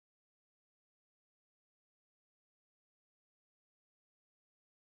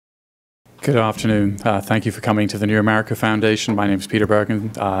Good afternoon. Thank you for coming to the New America Foundation. My name is Peter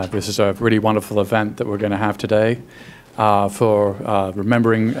Bergen. This is a really wonderful event that we're going to have today for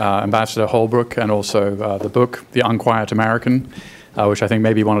remembering Ambassador Holbrooke, and also the book, The Unquiet American, which I think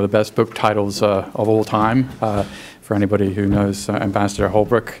may be one of the best book titles of all time for anybody who knows Ambassador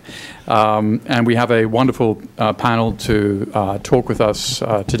Holbrooke. And we have a wonderful panel to talk with us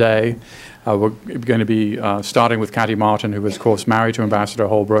today. We're going to be starting with Kati Marton, who was, of course, married to Ambassador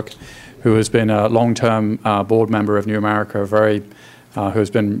Holbrooke, who has been a long-term board member of New America, who has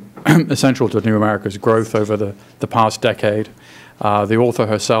been essential to New America's growth over the past decade. The author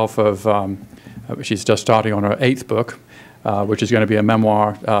herself of, she's just starting on her 8th book, which is going to be a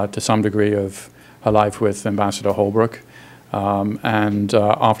memoir to some degree of her life with Ambassador Holbrooke. And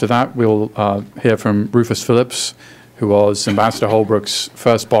after that, we'll hear from Rufus Phillips, who was Ambassador Holbrooke's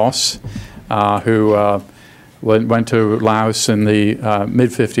first boss, who went to Laos in the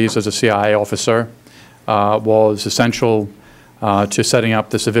mid-50s as a CIA officer, was essential to setting up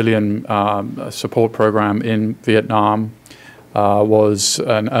the civilian support program in Vietnam, was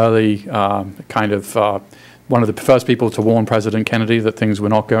an early kind of one of the first people to warn President Kennedy that things were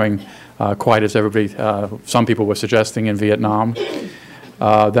not going quite as some people were suggesting in Vietnam.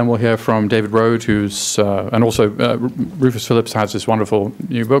 Then we'll hear from David Rohde, who's, and also Rufus Phillips has this wonderful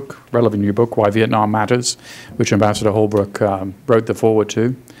new book, relevant new book, Why Vietnam Matters, which Ambassador Holbrooke wrote the foreword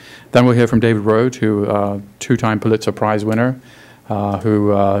to. Then we'll hear from David Rohde, who two-time Pulitzer Prize winner,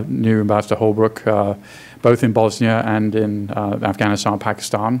 who knew Ambassador Holbrooke both in Bosnia and in Afghanistan,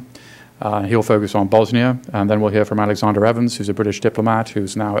 Pakistan. He'll focus on Bosnia. And then we'll hear from Alexander Evans, who's a British diplomat,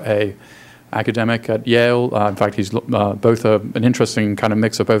 who's now a academic at Yale. In fact, he's both an interesting kind of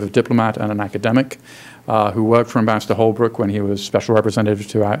mix of both a diplomat and an academic who worked for Ambassador Holbrooke when he was special representative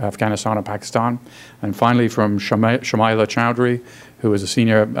to Afghanistan and Pakistan. And finally, from Shamila Chaudhary, who is a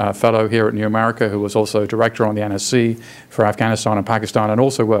senior fellow here at New America, who was also director on the NSC for Afghanistan and Pakistan, and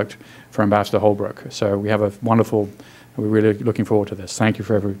also worked for Ambassador Holbrooke. So we have a wonderful, we're really looking forward to this. Thank you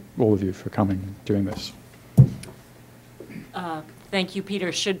for all of you for coming and doing this. Thank you,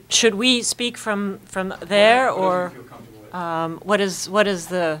 Peter. Should we speak from there, or what is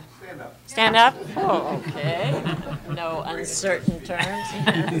the stand up? Oh, okay. No uncertain terms.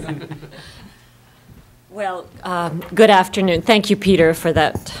 Well, good afternoon. Thank you, Peter, for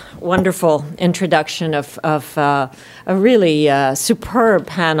that wonderful introduction of a really superb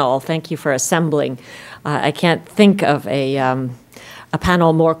panel. Thank you for assembling. I can't think of a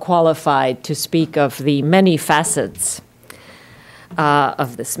panel more qualified to speak of the many facets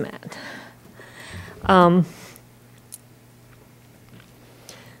of this man.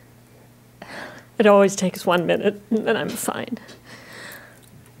 It always takes 1 minute, and then I'm fine.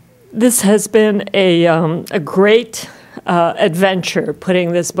 This has been a great adventure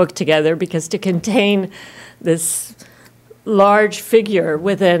putting this book together, because to contain this large figure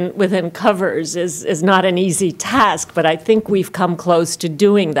within covers is not an easy task, but I think we've come close to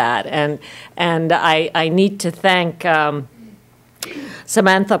doing that, and I need to thank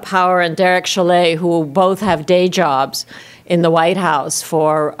Samantha Power and Derek Chalet, who both have day jobs in the White House,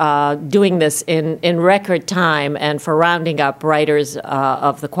 for doing this in record time, and for rounding up writers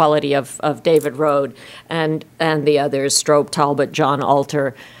of the quality of David Rohde and the others, Strobe Talbot, John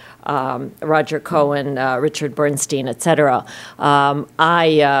Alter, Roger Cohen, Richard Bernstein, etc. I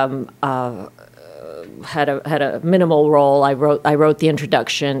had a minimal role. I wrote the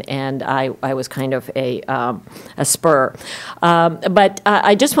introduction, and I was kind of a spur. But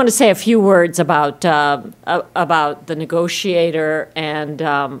I just want to say a few words about the negotiator and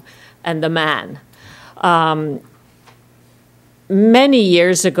the man. Many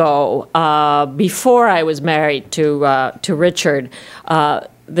years ago, before I was married to Richard,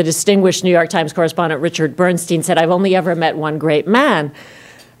 the distinguished New York Times correspondent Richard Bernstein said, "I've only ever met one great man."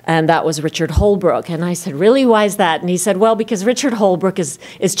 And that was Richard Holbrooke. And I said, "Really, why is that?" And he said, "Well, because Richard Holbrooke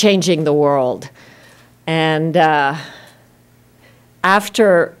is changing the world." And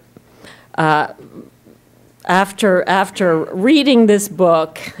after reading this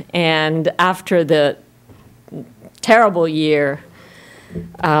book, and after the terrible year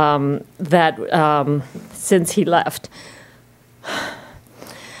since he left,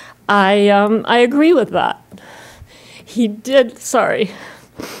 I agree with that. He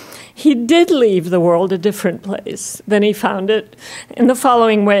did leave the world a different place than he found it in the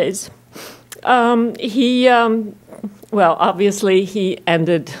following ways. Well, obviously, he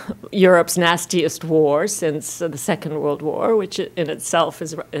ended Europe's nastiest war since the Second World War, which in itself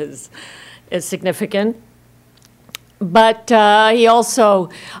is significant. But he also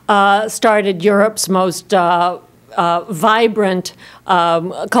started Europe's most vibrant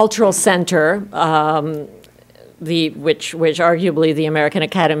cultural center, which arguably the American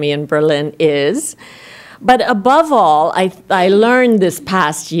Academy in Berlin is. But above all, I learned this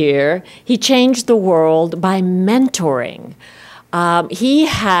past year, he changed the world by mentoring. He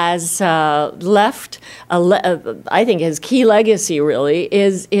has left, I think his key legacy really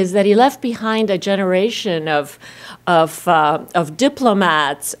is that he left behind a generation of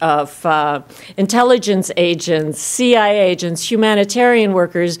diplomats, of intelligence agents, CIA agents, humanitarian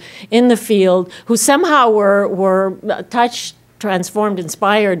workers in the field who somehow were touched, transformed,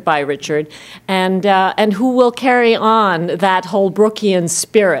 inspired by Richard, and who will carry on that Holbrookian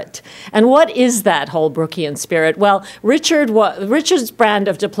spirit. And what is that Holbrookian spirit? Well, Richard's brand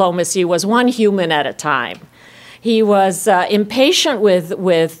of diplomacy was one human at a time. He was impatient with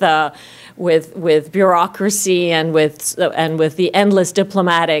bureaucracy and with the endless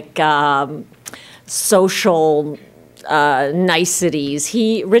diplomatic social niceties.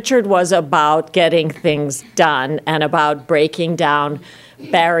 Richard was about getting things done and about breaking down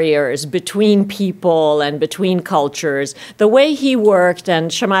barriers between people and between cultures. The way he worked, and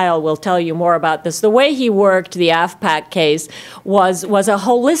Shamila will tell you more about this, the way he worked the AFPAC case was a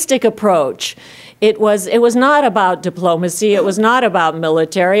holistic approach. It was not about diplomacy. It was not about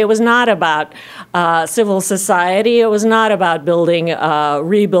military. It was not about civil society. It was not about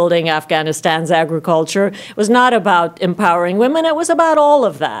rebuilding Afghanistan's agriculture. It was not about empowering women. It was about all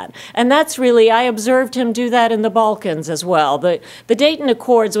of that. And that's really, I observed him do that in the Balkans as well. The Dayton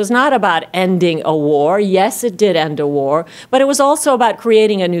Accords was not about ending a war. Yes, it did end a war, but it was also about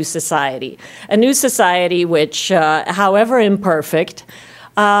creating a new society which, however imperfect,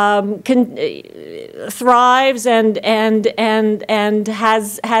 thrives and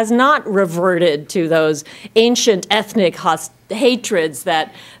has not reverted to those ancient ethnic hatreds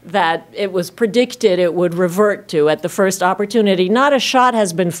that it was predicted it would revert to at the first opportunity. Not a shot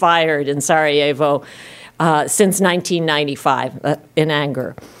has been fired in Sarajevo since 1995 in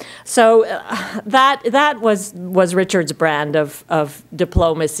anger. So that was Richard's brand of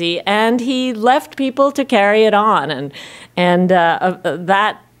diplomacy, and he left people to carry it on, and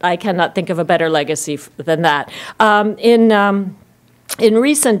that I cannot think of a better legacy than that. In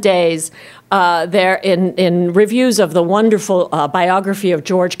recent days, in reviews of the wonderful biography of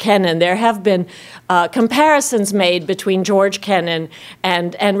George Kennan, there have been comparisons made between George Kennan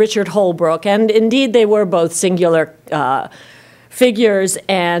and Richard Holbrooke, and indeed they were both singular figures,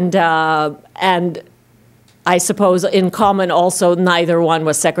 and I suppose in common also neither one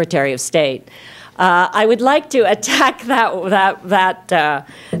was Secretary of State. I would like to attack that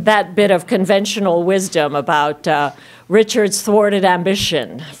bit of conventional wisdom about Richard's thwarted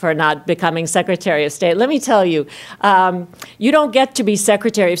ambition for not becoming Secretary of State. Let me tell you, you don't get to be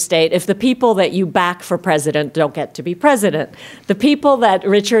Secretary of State if the people that you back for president don't get to be president. The people that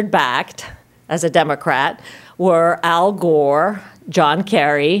Richard backed as a Democrat were Al Gore, John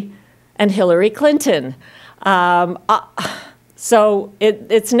Kerry, and Hillary Clinton. So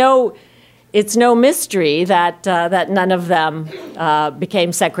it's no mystery that none of them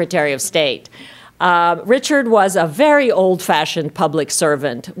became Secretary of State. Richard was a very old-fashioned public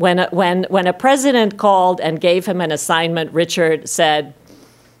servant. When a president called and gave him an assignment, Richard said,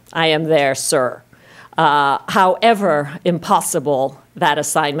 "I am there, sir." However impossible that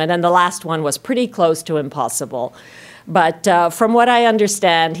assignment, and the last one was pretty close to impossible. But from what I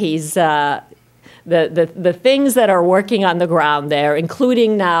understand, he's the things that are working on the ground there,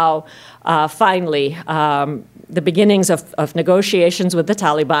 including now, finally, the beginnings of negotiations with the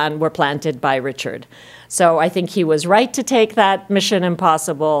Taliban were planted by Richard. So I think he was right to take that mission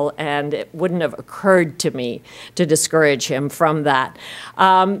impossible, and it wouldn't have occurred to me to discourage him from that.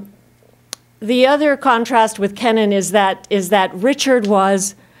 The other contrast with Kennan is that Richard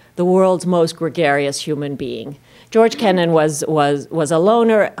was the world's most gregarious human being. George Kennan was a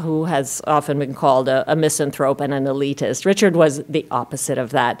loner who has often been called a misanthrope and an elitist. Richard was the opposite of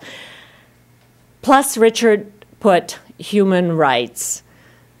that. Plus, Richard put human rights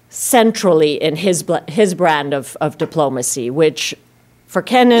centrally in his brand of diplomacy, which for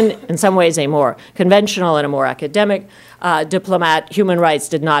Kennan, in some ways a more conventional and a more academic diplomat, human rights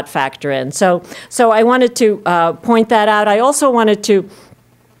did not factor in. So I wanted to point that out. I also wanted to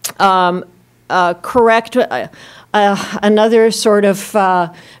correct another sort of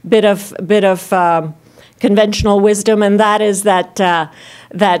bit of conventional wisdom, and that is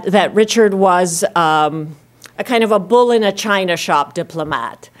that Richard was a kind of a bull in a china shop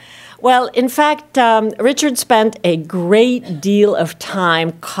diplomat. Well, in fact, Richard spent a great deal of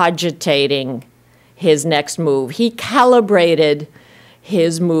time cogitating his next move. He calibrated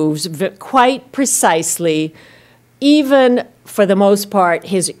his moves quite precisely even for the most part,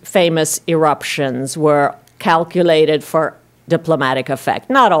 his famous eruptions were calculated for diplomatic effect.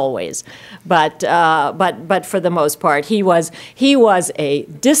 Not always, but for the most part, he was a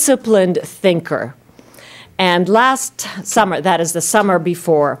disciplined thinker. And last summer, that is the summer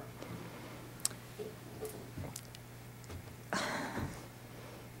before,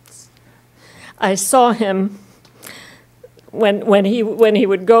 I saw him when he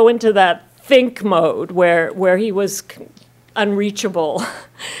would go into that think mode where he was unreachable,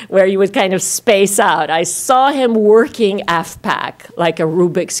 where he would kind of space out. I saw him working AFPAC like a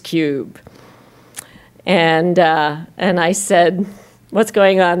Rubik's Cube. And I said, "What's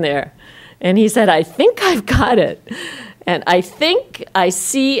going on there?" And he said, "I think I've got it. And I think I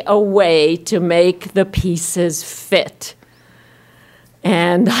see a way to make the pieces fit."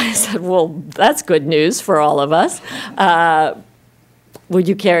 And I said, "Well, that's good news for all of us. Would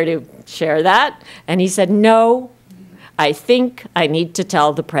you care to share that?" And he said, "No, I think I need to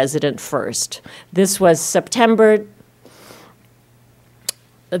tell the president first." This was September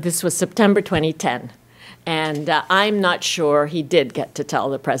 2010. And I'm not sure he did get to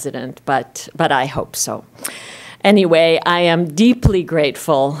tell the president, but I hope so. Anyway, I am deeply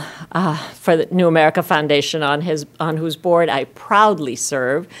grateful for the New America Foundation, on whose board I proudly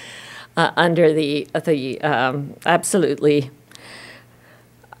serve, under the absolutely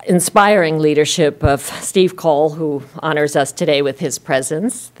inspiring leadership of Steve Cole, who honors us today with his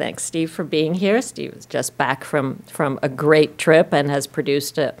presence. Thanks, Steve, for being here. Steve is just back from a great trip and has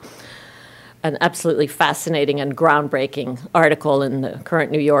produced an absolutely fascinating and groundbreaking article in the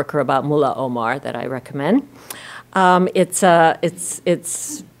current New Yorker about Mullah Omar that I recommend. It's a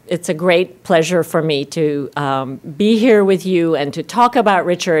great pleasure for me to be here with you and to talk about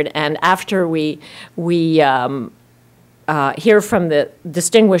Richard. And after we hear from the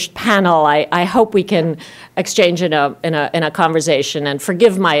distinguished panel, I hope we can exchange in a conversation. And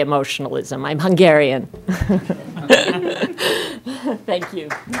forgive my emotionalism. I'm Hungarian. Thank you.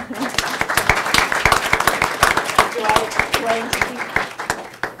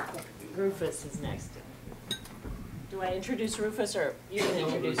 Rufus is next. Do I introduce Rufus, or you can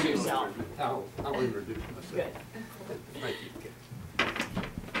introduce yourself? I'll introduce myself. Good. Thank you.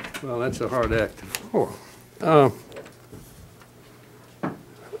 Well, that's a hard act to follow.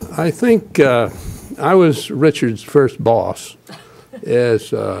 I think I was Richard's first boss,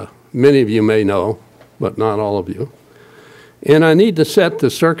 as many of you may know, but not all of you. And I need to set the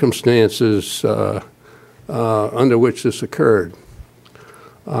circumstances under which this occurred.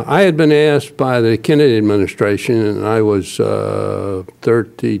 I had been asked by the Kennedy administration, and I was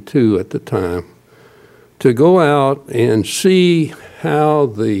 32 at the time, to go out and see how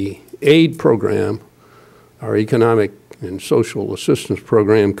the aid program, our economic and social assistance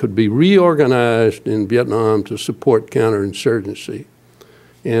program, could be reorganized in Vietnam to support counterinsurgency.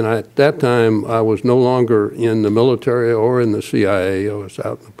 And at that time, I was no longer in the military or in the CIA. I was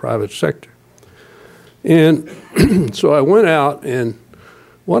out in the private sector. And so I went out, and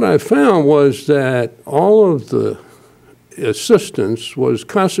what I found was that all of the assistance was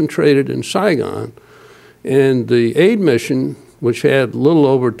concentrated in Saigon, and the aid mission, which had a little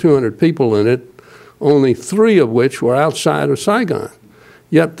over 200 people in it, only 3 of which were outside of Saigon.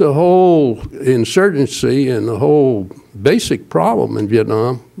 Yet the whole insurgency and the whole basic problem in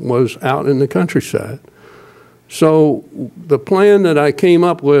Vietnam was out in the countryside. So the plan that I came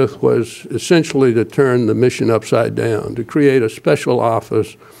up with was essentially to turn the mission upside down, to create a special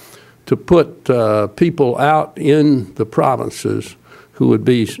office to put people out in the provinces who would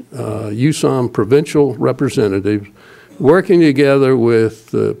be USOM provincial representatives, working together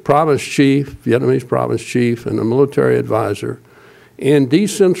with the province chief, Vietnamese province chief, and a military advisor, and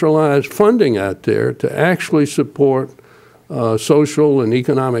decentralize funding out there to actually support social and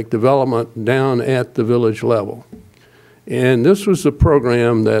economic development down at the village level. And this was the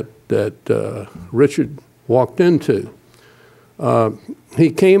program that Richard walked into.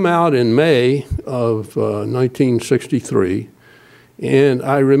 He came out in May of 1963, and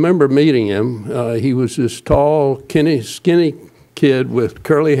I remember meeting him. He was this tall, skinny kid with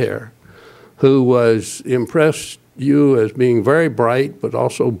curly hair who was impressed you as being very bright, but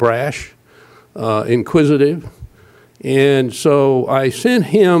also brash, inquisitive. And so I sent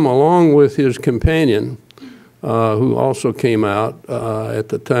him along with his companion, who also came out at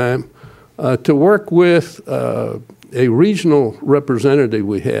the time, to work with a regional representative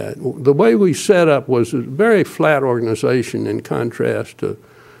we had. The way we set up was a very flat organization in contrast to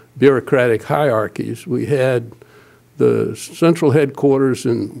bureaucratic hierarchies. We had the central headquarters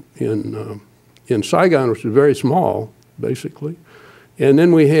in Saigon, which is very small, basically. And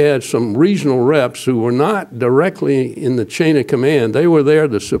then we had some regional reps who were not directly in the chain of command. They were there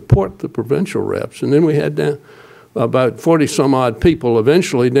to support the provincial reps. And then we had down about 40 some odd people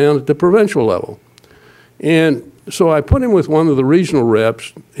eventually down at the provincial level. And so I put him with one of the regional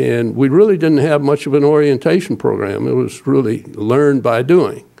reps, and we really didn't have much of an orientation program. It was really learned by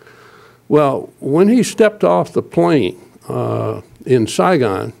doing. Well, when he stepped off the plane in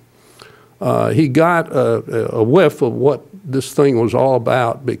Saigon, he got a whiff of what this thing was all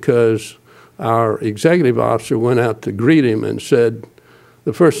about, because our executive officer went out to greet him and said,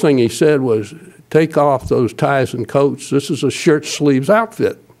 the first thing he said was, "Take off those ties and coats. This is a shirt sleeves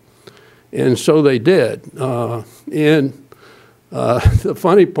outfit." And so they did. The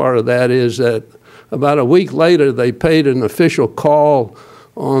funny part of that is that about a week later, they paid an official call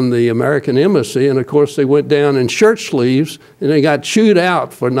on the American embassy, and of course they went down in shirt sleeves, and they got chewed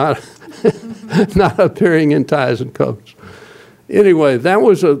out for not not appearing in ties and coats. Anyway, that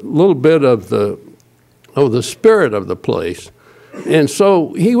was a little bit of the spirit of the place. And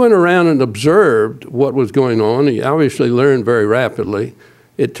so he went around and observed what was going on. He obviously learned very rapidly.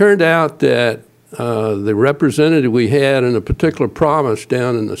 It turned out that the representative we had in a particular province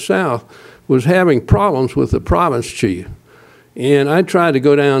down in the south was having problems with the province chief. And I tried to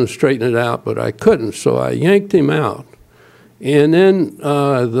go down and straighten it out, but I couldn't, so I yanked him out. And then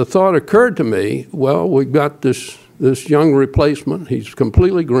the thought occurred to me, well, we've got this young replacement. He's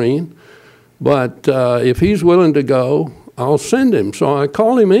completely green, but if he's willing to go, I'll send him. So I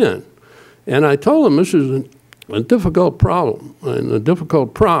called him in, and I told him this is a difficult problem in a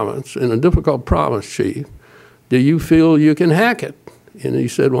difficult province, and a difficult province chief. Do you feel you can hack it? And he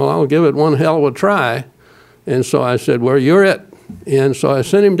said, well, I'll give it one hell of a try. And so I said, well, you're it. And so I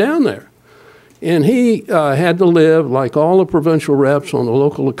sent him down there. And he had to live, like all the provincial reps, on the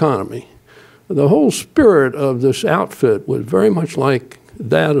local economy. The whole spirit of this outfit was very much like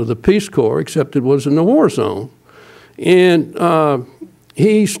that of the Peace Corps, except it was in the war zone. And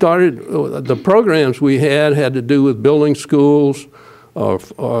he started, the programs we had to do with building schools,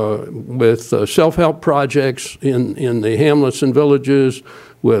 with self-help projects in the hamlets and villages,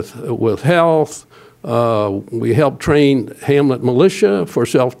 with health. We helped train hamlet militia for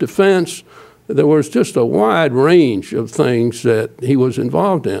self-defense. There was just a wide range of things that he was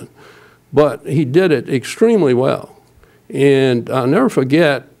involved in. But he did it extremely well. And I'll never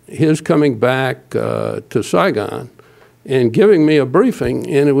forget his coming back to Saigon and giving me a briefing,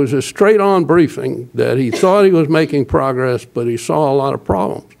 and it was a straight-on briefing that he thought he was making progress, but he saw a lot of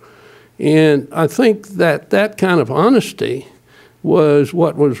problems. And I think that that kind of honesty was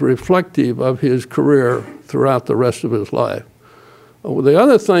what was reflective of his career throughout the rest of his life. The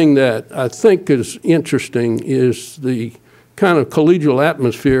other thing that I think is interesting is the kind of collegial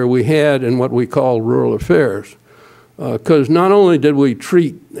atmosphere we had in what we call rural affairs. Because not only did we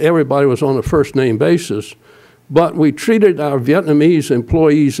treat, everybody was on a first-name basis, but we treated our Vietnamese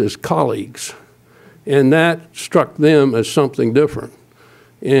employees as colleagues. And that struck them as something different.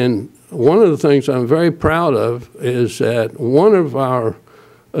 And one of the things I'm very proud of is that one of our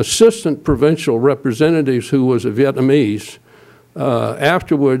assistant provincial representatives, who was a Vietnamese,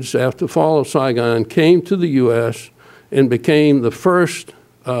 afterwards, after the fall of Saigon, came to the U.S. and became the first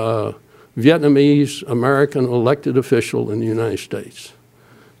Vietnamese American elected official in the United States,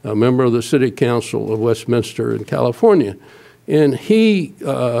 a member of the City Council of Westminster in California. And he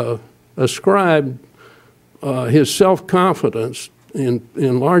ascribed his self-confidence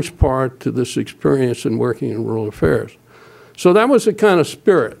in large part to this experience in working in rural affairs. So that was the kind of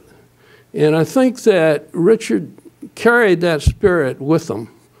spirit. And I think that Richard carried that spirit with him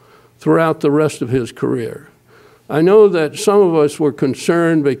throughout the rest of his career. I know that some of us were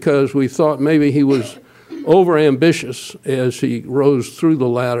concerned because we thought maybe he was overambitious as he rose through the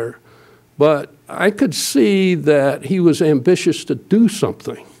ladder. But I could see that he was ambitious to do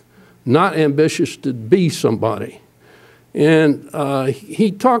something, not ambitious to be somebody. And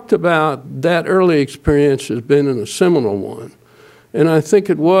he talked about that early experience as being a seminal one. And I think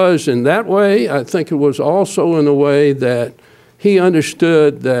it was in that way. I think it was also in a way that he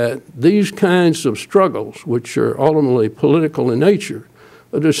understood that these kinds of struggles, which are ultimately political in nature,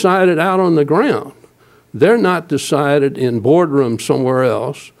 are decided out on the ground. They're not decided in boardrooms somewhere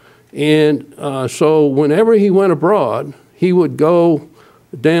else. And so whenever he went abroad, he would go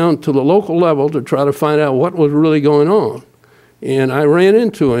down to the local level to try to find out what was really going on. And I ran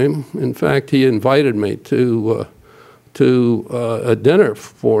into him. In fact, he invited me to a dinner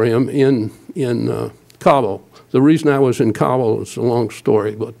for him in Kabul. The reason I was in Kabul is a long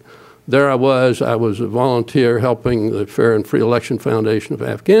story, but there I was a volunteer helping the Fair and Free Election Foundation of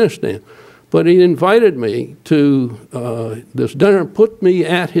Afghanistan. But he invited me to this dinner, put me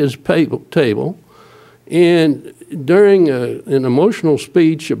at his table, and during an emotional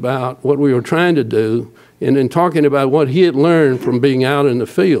speech about what we were trying to do, and in talking about what he had learned from being out in the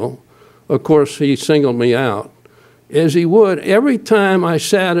field, of course, he singled me out, as he would every time I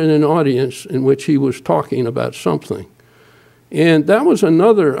sat in an audience in which he was talking about something. And that was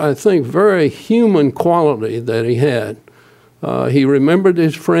another, I think, very human quality that he had. He remembered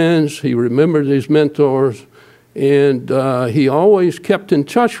his friends, he remembered his mentors, and he always kept in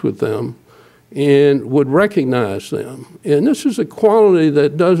touch with them and would recognize them. And this is a quality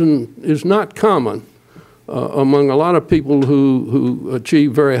that is not common among a lot of people who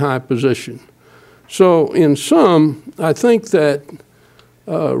achieve very high position. So in sum, I think that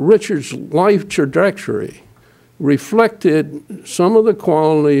Richard's life trajectory reflected some of the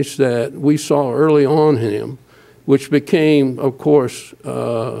qualities that we saw early on in him, which became, of course,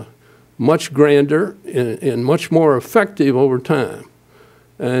 much grander and much more effective over time.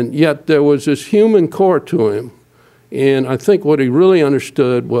 And yet there was this human core to him. And I think what he really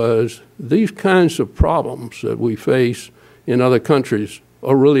understood was these kinds of problems that we face in other countries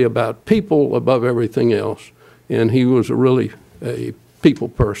are really about people above everything else. And he was really a people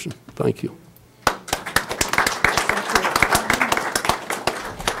person. Thank you.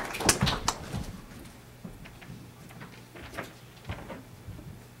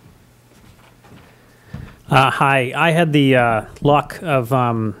 Hi, I had the luck of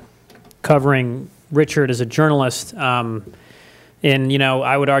covering Richard as a journalist in,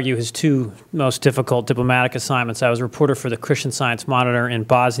 I would argue his two most difficult diplomatic assignments. I was a reporter for the Christian Science Monitor in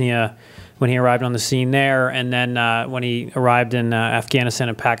Bosnia when he arrived on the scene there, and then when he arrived in Afghanistan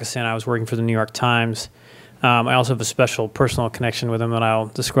and Pakistan, I was working for the New York Times. I also have a special personal connection with him that I'll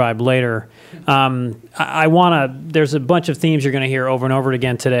describe later. There's a bunch of themes you're going to hear over and over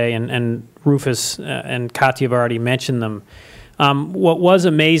again today, and Rufus and Kati have already mentioned them. What was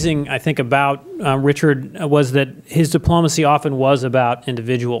amazing, I think, about Richard was that his diplomacy often was about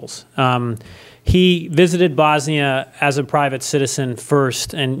individuals. He visited Bosnia as a private citizen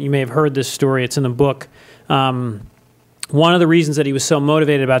first, and you may have heard this story. It's in the book. One of the reasons that he was so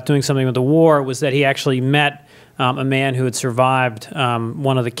motivated about doing something with the war was that he actually met a man who had survived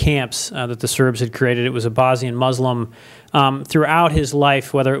one of the camps that the Serbs had created. It was a Bosnian Muslim. Throughout his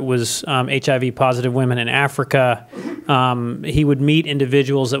life, whether it was HIV-positive women in Africa, he would meet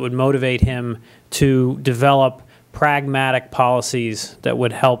individuals that would motivate him to develop pragmatic policies that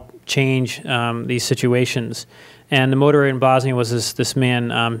would help change these situations. And the motivator in Bosnia was this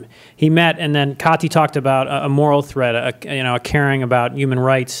man he met, and then Kati talked about a moral thread, a caring about human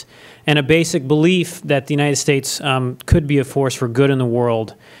rights, and a basic belief that the United States could be a force for good in the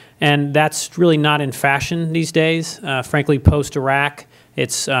world. And that's really not in fashion these days. Frankly, post-Iraq,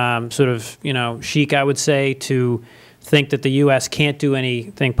 it's sort of, chic, I would say, to think that the U.S. can't do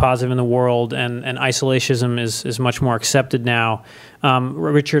anything positive in the world, and isolationism is much more accepted now.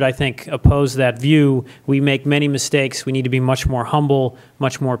 Richard, I think, opposed that view. We make many mistakes. We need to be much more humble,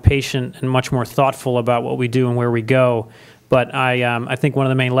 much more patient, and much more thoughtful about what we do and where we go. But I think one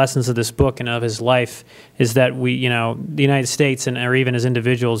of the main lessons of this book and of his life is that the United States or even as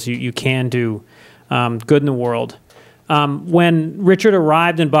individuals, you can do good in the world. When Richard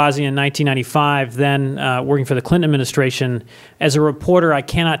arrived in Bosnia in 1995, then working for the Clinton administration, as a reporter, I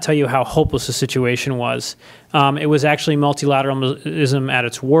cannot tell you how hopeless the situation was. It was actually multilateralism at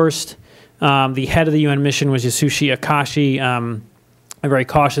its worst. The head of the UN mission was Yasushi Akashi, a very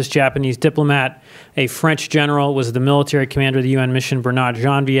cautious Japanese diplomat. A French general was the military commander of the UN mission, Bernard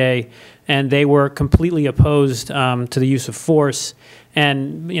Janvier, and they were completely opposed to the use of force.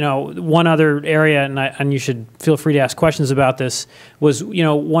 And, one other area, and you should feel free to ask questions about this, was,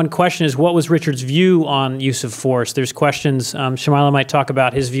 one question is, what was Richard's view on use of force? There's questions, Shamila might talk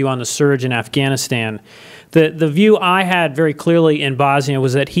about his view on the surge in Afghanistan. The view I had very clearly in Bosnia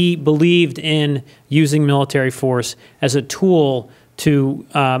was that he believed in using military force as a tool to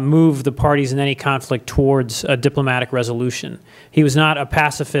move the parties in any conflict towards a diplomatic resolution. He was not a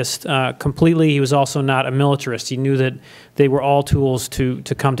pacifist completely. He was also not a militarist. He knew that they were all tools to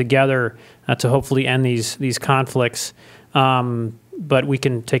come together to hopefully end these conflicts. But we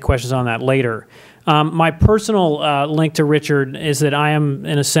can take questions on that later. My personal link to Richard is that I am,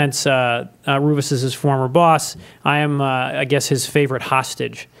 in a sense, Rufus is his former boss. I am, I guess, his favorite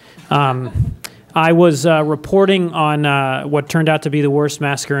hostage. I was reporting on what turned out to be the worst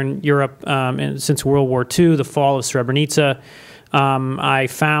massacre in Europe since World War II, the fall of Srebrenica. I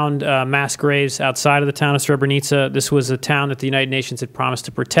found mass graves outside of the town of Srebrenica. This was a town that the United Nations had promised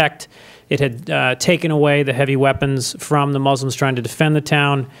to protect. It had taken away the heavy weapons from the Muslims trying to defend the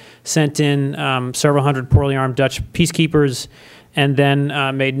town, sent in several hundred poorly armed Dutch peacekeepers, and then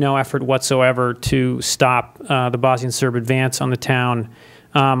made no effort whatsoever to stop the Bosnian Serb advance on the town.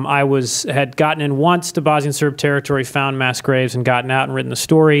 I had gotten in once to Bosnian Serb territory, found mass graves, and gotten out and written the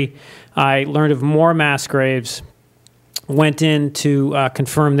story. I learned of more mass graves, went in to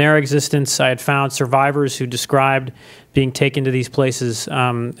confirm their existence. I had found survivors who described being taken to these places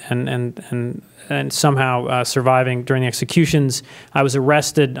and somehow surviving during the executions. I was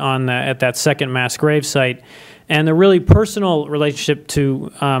arrested at that second mass grave site. And the really personal relationship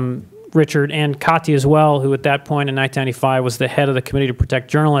to Richard and Kati as well, who at that point in 1995 was the head of the Committee to Protect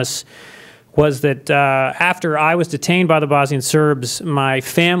Journalists, was that after I was detained by the Bosnian Serbs, my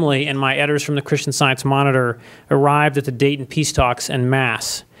family and my editors from the Christian Science Monitor arrived at the Dayton peace talks en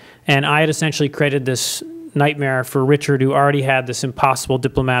masse. And I had essentially created this nightmare for Richard, who already had this impossible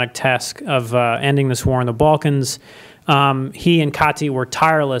diplomatic task of ending this war in the Balkans. He and Kati were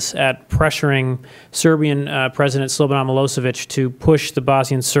tireless at pressuring Serbian President Slobodan Milosevic to push the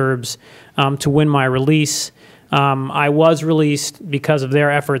Bosnian Serbs to win my release. I was released because of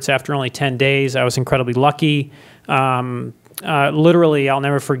their efforts after only 10 days. I was incredibly lucky. Literally, I'll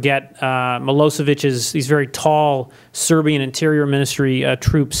never forget Milosevic's, these very tall Serbian Interior Ministry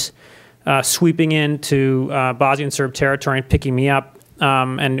troops sweeping into Bosnian Serb territory and picking me up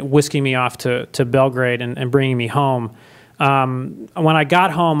and whisking me off to Belgrade and bringing me home. When I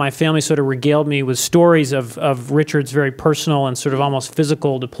got home, my family sort of regaled me with stories of Richard's very personal and sort of almost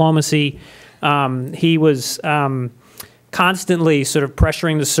physical diplomacy. He was constantly sort of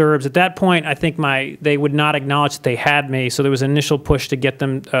pressuring the Serbs. At that point, I think they would not acknowledge that they had me, so there was an initial push to get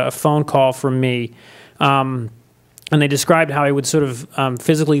them a phone call from me. And they described how he would sort of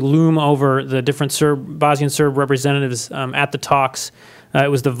physically loom over the different Bosnian Serb representatives at the talks.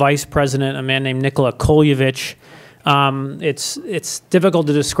 It was the vice president, a man named Nikola Koljevic. It's difficult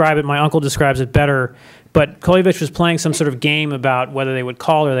to describe it. My uncle describes it better. But Koljevic was playing some sort of game about whether they would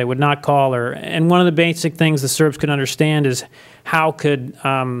call or they would not call. And one of the basic things the Serbs could understand is how could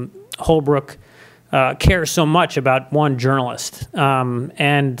Holbrooke care so much about one journalist.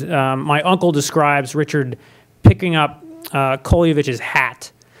 My uncle describes Richard picking up Koljevic's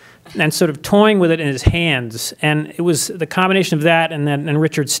hat and sort of toying with it in his hands. And it was the combination of that and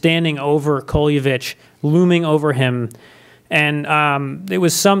Richard standing over Koljevic, looming over him. And it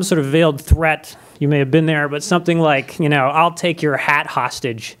was some sort of veiled threat. You may have been there, but something like, you know, I'll take your hat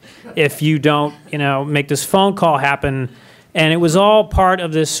hostage if you don't, you know, make this phone call happen. And it was all part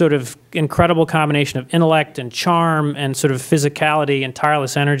of this sort of incredible combination of intellect and charm and sort of physicality and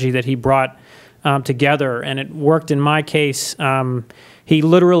tireless energy that he brought together. And it worked in my case. He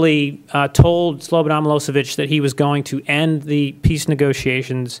literally told Slobodan Milosevic that he was going to end the peace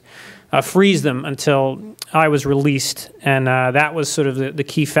negotiations, freeze them until I was released. And that was sort of the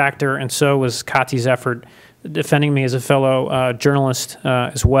key factor, and so was Kati's effort defending me as a fellow journalist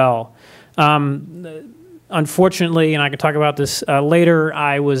as well. Unfortunately, and I can talk about this later,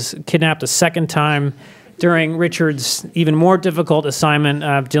 I was kidnapped a second time during Richard's even more difficult assignment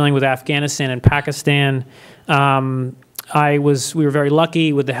of dealing with Afghanistan and Pakistan. We were very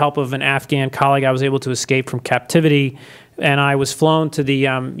lucky. With the help of an Afghan colleague, I was able to escape from captivity, and I was flown to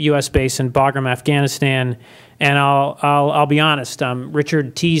the U.S. base in Bagram, Afghanistan. And I'll be honest,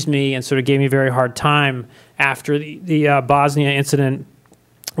 Richard teased me and sort of gave me a very hard time after the Bosnia incident.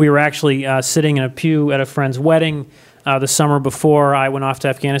 We were actually sitting in a pew at a friend's wedding the summer before I went off to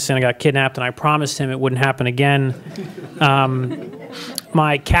Afghanistan. I got kidnapped, and I promised him it wouldn't happen again.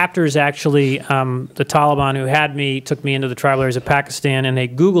 My captors actually, the Taliban who had me, took me into the tribal areas of Pakistan, and they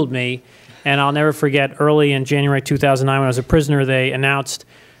Googled me. And I'll never forget, early in January 2009, when I was a prisoner, they announced,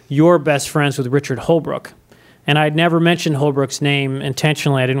 "You're best friends with Richard Holbrooke." And I'd never mentioned Holbrooke's name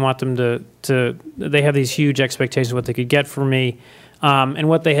intentionally. I didn't want them they have these huge expectations of what they could get from me. And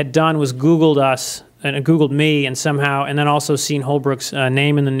what they had done was Googled us, and Googled me, and somehow, and then also seen Holbrooke's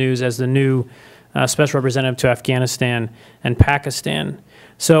name in the news as the new special representative to Afghanistan and Pakistan.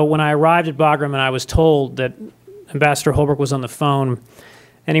 So when I arrived at Bagram and I was told that Ambassador Holbrooke was on the phone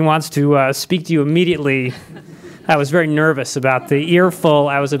and he wants to speak to you immediately, I was very nervous about the earful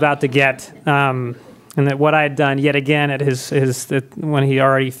I was about to get, and that what I had done yet again at when he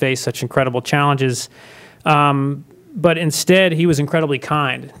already faced such incredible challenges. But instead, he was incredibly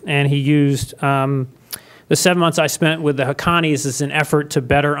kind, and he used the 7 months I spent with the Haqqanis as an effort to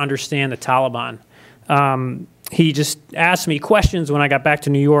better understand the Taliban. He just asked me questions when I got back to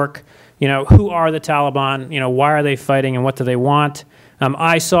New York, who are the Taliban? Why are they fighting, and what do they want?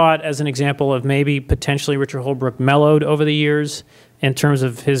 I saw it as an example of maybe potentially Richard Holbrooke mellowed over the years in terms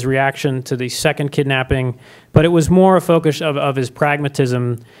of his reaction to the second kidnapping, but it was more a focus of his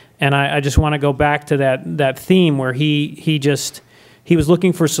pragmatism. And I just want to go back to that theme where he was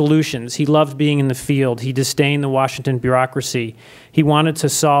looking for solutions. He loved being in the field. He disdained the Washington bureaucracy. He wanted to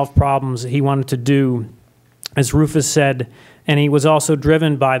solve problems. He wanted to do, as Rufus said, and he was also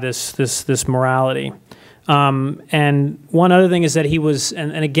driven by this morality. And one other thing is that he was,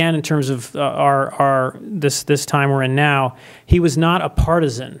 and again, in terms of this time we're in now, he was not a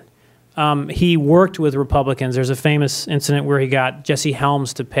partisan. He worked with Republicans. There's a famous incident where he got Jesse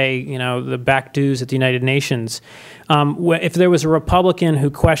Helms to pay, the back dues at the United Nations. If there was a Republican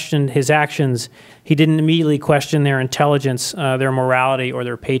who questioned his actions, he didn't immediately question their intelligence, their morality, or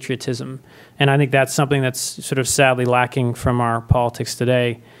their patriotism. And I think that's something that's sort of sadly lacking from our politics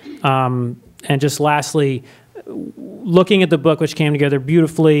today. And just lastly, looking at the book, which came together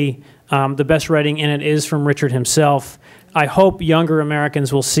beautifully, the best writing in it is from Richard himself. I hope younger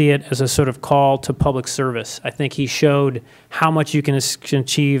Americans will see it as a sort of call to public service. I think he showed how much you can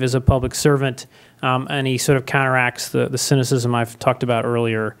achieve as a public servant, and he sort of counteracts the cynicism I've talked about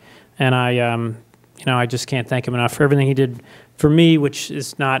earlier. And I just can't thank him enough for everything he did for me, which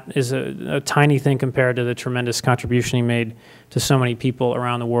is a tiny thing compared to the tremendous contribution he made to so many people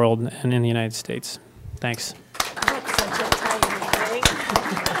around the world and in the United States. Thanks. That's such a tiny thing.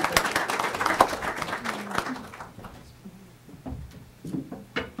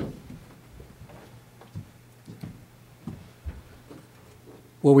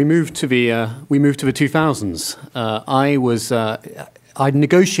 Well, we moved to the 2000s. I'd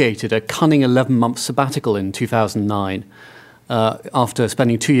negotiated a cunning 11-month sabbatical in 2009 after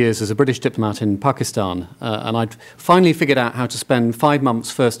spending 2 years as a British diplomat in Pakistan, and I'd finally figured out how to spend 5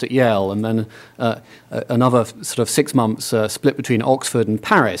 months first at Yale and then another sort of 6 months split between Oxford and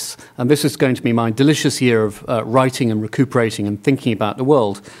Paris. And this was going to be my delicious year of writing and recuperating and thinking about the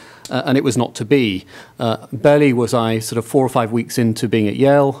world. And it was not to be. Barely was I sort of 4 or 5 weeks into being at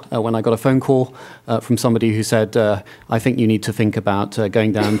Yale when I got a phone call from somebody who said, I think you need to think about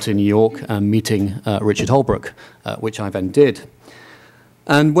going down to New York and meeting Richard Holbrooke, which I then did.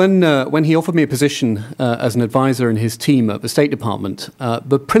 And when he offered me a position as an advisor in his team at the State Department,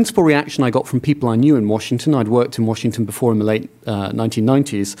 the principal reaction I got from people I knew in Washington, I'd worked in Washington before in the late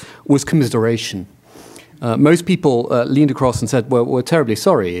 1990s, was commiseration. Most people leaned across and said, well, we're terribly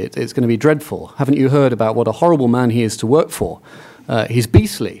sorry. It's going to be dreadful. Haven't you heard about what a horrible man he is to work for? He's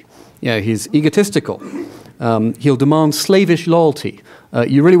beastly. He's egotistical. He'll demand slavish loyalty.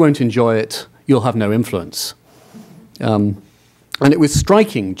 You really won't enjoy it. You'll have no influence. And it was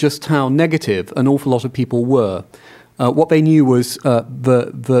striking just how negative an awful lot of people were. What they knew was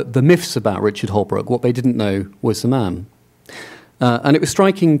the myths about Richard Holbrooke. What they didn't know was the man. And it was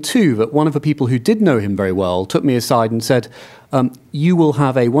striking, too, that one of the people who did know him very well took me aside and said, you will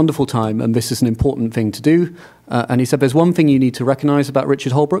have a wonderful time, and this is an important thing to do. And he said, there's one thing you need to recognize about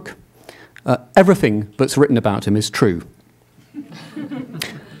Richard Holbrooke. Everything that's written about him is true.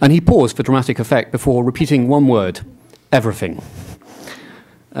 And he paused for dramatic effect before repeating one word, everything.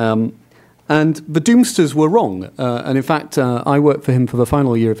 And the doomsters were wrong. And in fact, I worked for him for the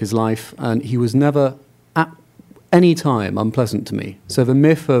final year of his life, and he was never at any time unpleasant to me. So the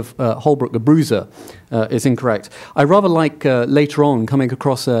myth of Holbrooke the Bruiser is incorrect. I rather like later on coming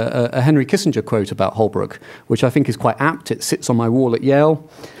across a Henry Kissinger quote about Holbrooke, which I think is quite apt. It sits on my wall at Yale,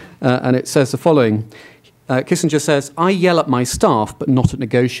 and it says the following. Kissinger says, I yell at my staff, but not at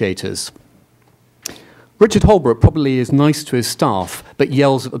negotiators. Richard Holbrooke probably is nice to his staff, but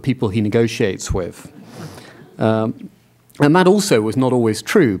yells at the people he negotiates with. And that also was not always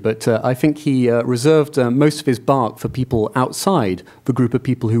true, but I think he reserved most of his bark for people outside the group of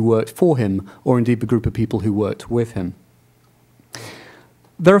people who worked for him, or indeed the group of people who worked with him.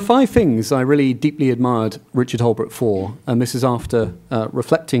 There are 5 things I really deeply admired Richard Holbrooke for, and this is after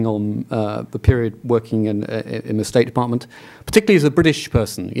reflecting on the period working in the State Department, particularly as a British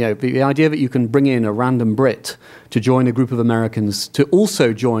person. The idea that you can bring in a random Brit to join a group of Americans, to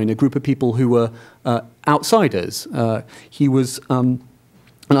also join a group of people who were outsiders. He was, and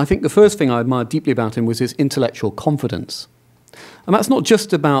I think the first thing I admired deeply about him was his intellectual confidence. And that's not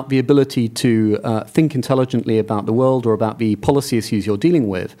just about the ability to think intelligently about the world or about the policy issues you're dealing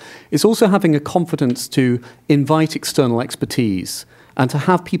with. It's also having a confidence to invite external expertise and to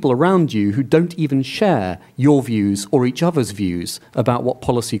have people around you who don't even share your views or each other's views about what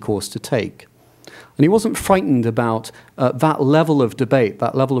policy course to take. And he wasn't frightened about that level of debate,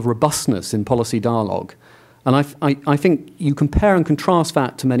 that level of robustness in policy dialogue. And I think you compare and contrast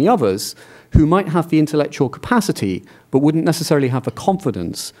that to many others who might have the intellectual capacity but wouldn't necessarily have the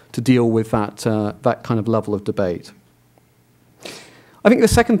confidence to deal with that kind of level of debate. I think the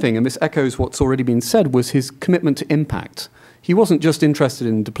second thing, and this echoes what's already been said, was his commitment to impact. He wasn't just interested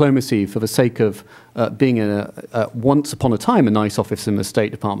in diplomacy for the sake of being once upon a time a nice office in the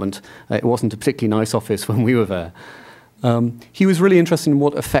State Department. It wasn't a particularly nice office when we were there. He was really interested in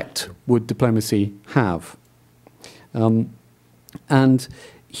what effect would diplomacy have. And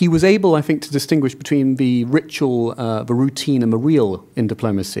he was able, I think, to distinguish between the ritual, the routine, and the real in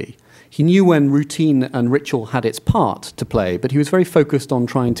diplomacy. He knew when routine and ritual had its part to play, but he was very focused on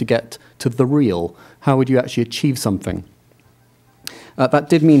trying to get to the real. How would you actually achieve something? That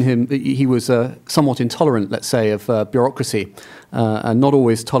did mean he was somewhat intolerant, let's say, of bureaucracy, and not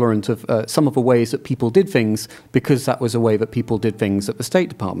always tolerant of some of the ways that people did things, because that was a way that people did things at the State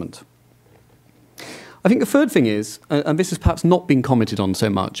Department. I think the third thing is, and this has perhaps not been commented on so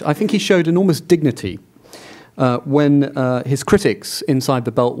much, I think he showed enormous dignity when his critics inside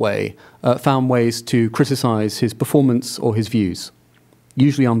the Beltway found ways to criticize his performance or his views,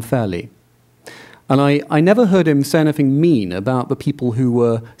 usually unfairly. And I never heard him say anything mean about the people who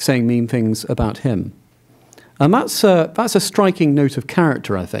were saying mean things about him. And that's a striking note of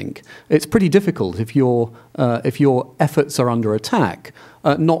character, I think. It's pretty difficult if your efforts are under attack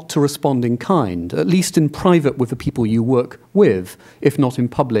not to respond in kind, at least in private with the people you work with, if not in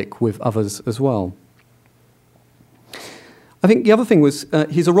public with others as well. I think the other thing was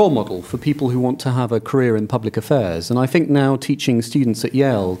he's a role model for people who want to have a career in public affairs. And I think now teaching students at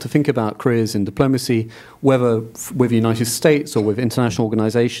Yale to think about careers in diplomacy, whether with the United States or with international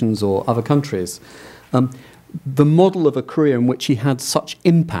organizations or other countries, the model of a career in which he had such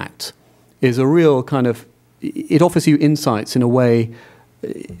impact is a real kind of, it offers you insights in a way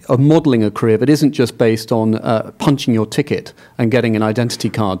of modeling a career that isn't just based on punching your ticket and getting an identity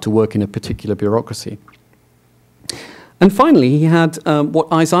card to work in a particular bureaucracy. And finally, he had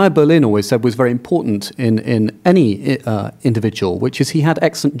what Isaiah Berlin always said was very important in any individual, which is he had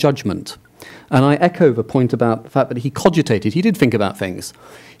excellent judgment. And I echo the point about the fact that he cogitated. He did think about things.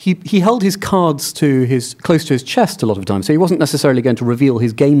 He held his cards close to his chest a lot of times, so he wasn't necessarily going to reveal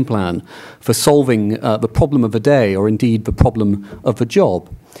his game plan for solving the problem of the day or indeed the problem of the job.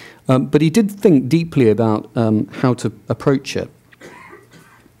 But he did think deeply about how to approach it.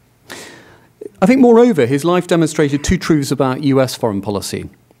 I think, moreover, his life demonstrated two truths about US foreign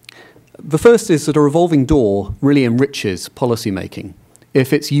policy. The first is that a revolving door really enriches policymaking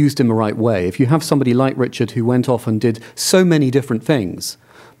if it's used in the right way. If you have somebody like Richard who went off and did so many different things,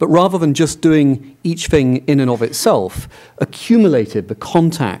 but rather than just doing each thing in and of itself, accumulated the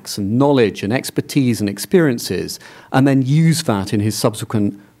contacts and knowledge and expertise and experiences, and then used that in his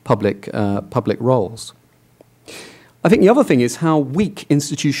subsequent public roles. I think the other thing is how weak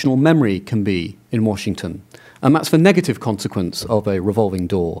institutional memory can be in Washington, and that's the negative consequence of a revolving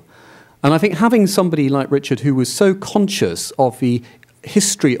door. And I think having somebody like Richard who was so conscious of the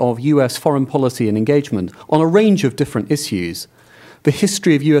history of US foreign policy and engagement on a range of different issues, the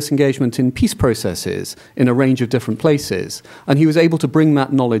history of US engagement in peace processes in a range of different places, and he was able to bring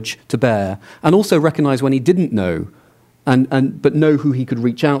that knowledge to bear, and also recognize when he didn't know, but know who he could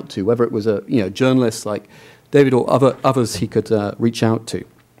reach out to, whether it was a journalist like David or others he could reach out to.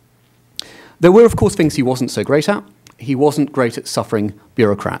 There were, of course, things he wasn't so great at. He wasn't great at suffering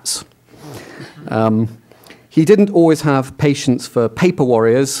bureaucrats. He didn't always have patience for paper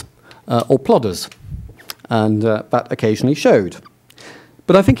warriors or plodders, and that occasionally showed.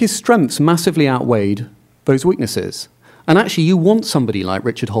 But I think his strengths massively outweighed those weaknesses. And actually, you want somebody like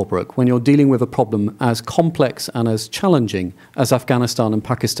Richard Holbrooke when you're dealing with a problem as complex and as challenging as Afghanistan and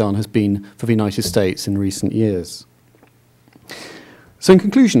Pakistan has been for the United States in recent years. So in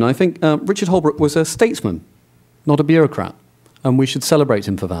conclusion, I think Richard Holbrooke was a statesman, not a bureaucrat, and we should celebrate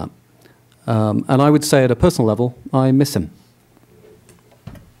him for that. And I would say at a personal level, I miss him.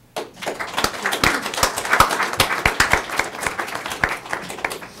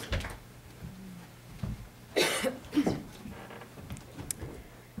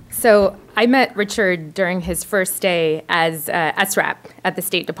 So I met Richard during his first day as SRAP at the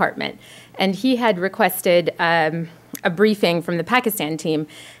State Department, and he had requested a briefing from the Pakistan team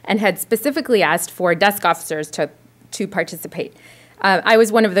and had specifically asked for desk officers to participate. I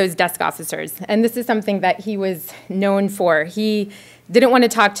was one of those desk officers, and this is something that he was known for. He didn't want to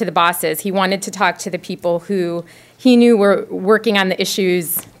talk to the bosses. He wanted to talk to the people who he knew were working on the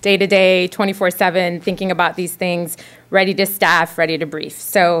issues day to day, 24/7, thinking about these things, ready to staff, ready to brief.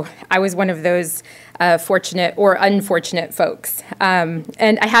 So I was one of those fortunate or unfortunate folks. And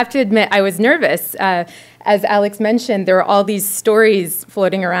I have to admit, I was nervous as Alex mentioned, there were all these stories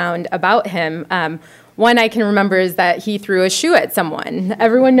floating around about him. One I can remember is that he threw a shoe at someone.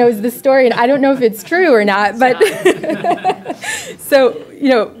 Everyone knows this story, and I don't know if it's true or not, but so,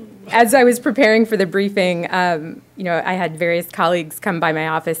 as I was preparing for the briefing, I had various colleagues come by my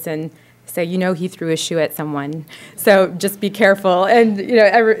office and say, he threw a shoe at someone, so just be careful.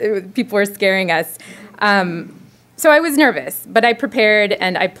 And, people were scaring us. So I was nervous, but I prepared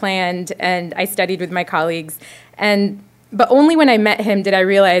and I planned and I studied with my colleagues. But only when I met him did I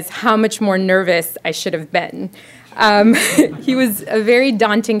realize how much more nervous I should have been. He was a very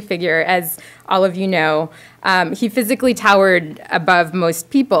daunting figure, as all of you know. He physically towered above most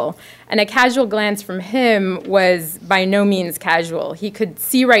people, and a casual glance from him was by no means casual. He could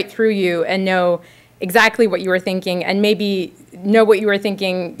see right through you and know exactly what you were thinking, and maybe know what you were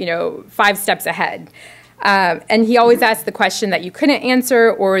thinking, 5 steps ahead. And he always asked the question that you couldn't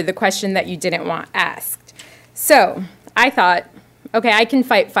answer or the question that you didn't want asked. So I thought, okay, I can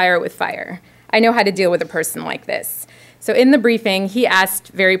fight fire with fire. I know how to deal with a person like this. So in the briefing, he asked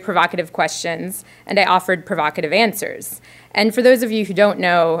very provocative questions, and I offered provocative answers. And for those of you who don't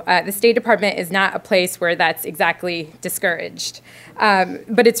know, the State Department is not a place where that's exactly discouraged.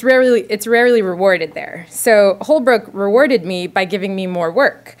 But it's rarely rewarded there. So Holbrooke rewarded me by giving me more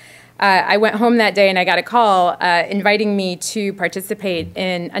work. I went home that day and I got a call inviting me to participate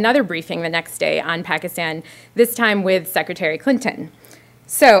in another briefing the next day on Pakistan, this time with Secretary Clinton.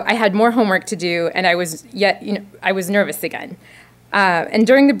 So I had more homework to do, and I was nervous again. And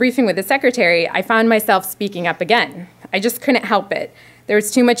during the briefing with the secretary, I found myself speaking up again. I just couldn't help it. There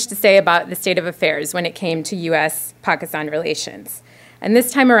was too much to say about the state of affairs when it came to U.S.-Pakistan relations. And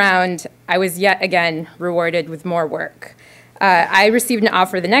this time around, I was yet again rewarded with more work. I received an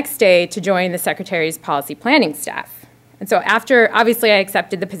offer the next day to join the Secretary's policy planning staff. And so obviously I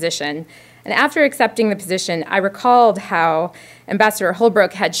accepted the position. And after accepting the position, I recalled how Ambassador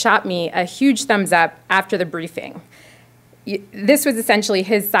Holbrooke had shot me a huge thumbs up after the briefing. This was essentially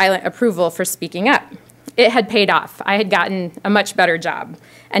his silent approval for speaking up. It had paid off. I had gotten a much better job,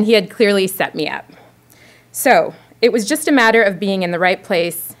 and he had clearly set me up. So it was just a matter of being in the right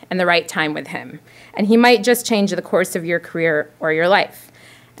place and the right time with him. And he might just change the course of your career or your life.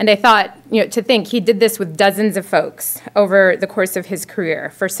 And I thought, to think he did this with dozens of folks over the course of his career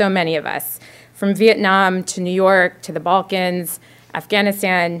for so many of us, from Vietnam to New York to the Balkans,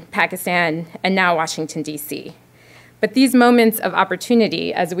 Afghanistan, Pakistan, and now Washington, D.C. But these moments of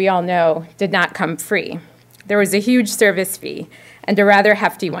opportunity, as we all know, did not come free. There was a huge service fee, and a rather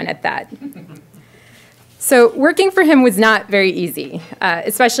hefty one at that. So working for him was not very easy,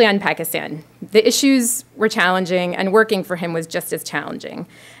 especially on Pakistan. The issues were challenging, and working for him was just as challenging.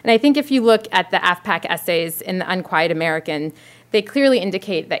 And I think if you look at the AFPAC essays in the Unquiet American, they clearly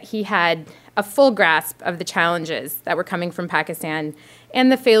indicate that he had a full grasp of the challenges that were coming from Pakistan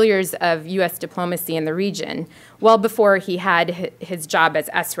and the failures of U.S. diplomacy in the region well before he had his job as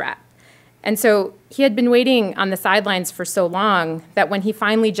SRAP. And so he had been waiting on the sidelines for so long that when he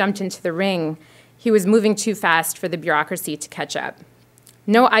finally jumped into the ring, he was moving too fast for the bureaucracy to catch up.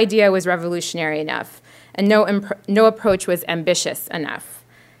 No idea was revolutionary enough, and no approach was ambitious enough.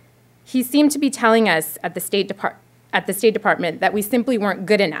 He seemed to be telling us at the State Department that we simply weren't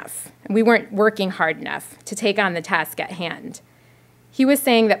good enough, and we weren't working hard enough to take on the task at hand. He was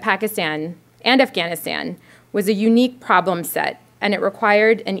saying that Pakistan and Afghanistan was a unique problem set, and it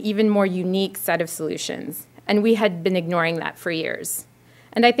required an even more unique set of solutions, and we had been ignoring that for years.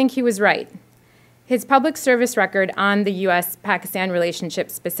 And I think he was right. His public service record on the U.S.-Pakistan relationship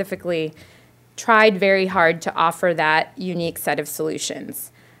specifically tried very hard to offer that unique set of solutions.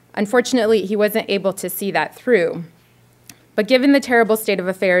 Unfortunately, he wasn't able to see that through. But given the terrible state of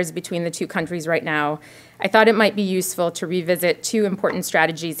affairs between the two countries right now, I thought it might be useful to revisit 2 important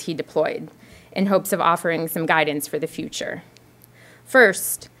strategies he deployed in hopes of offering some guidance for the future.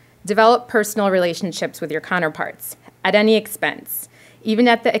 First, develop personal relationships with your counterparts at any expense, even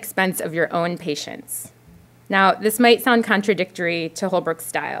at the expense of your own patience. Now, this might sound contradictory to Holbrooke's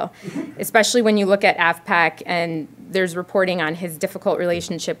style, especially when you look at AFPAC and there's reporting on his difficult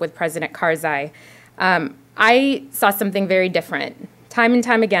relationship with President Karzai. I saw something very different. Time and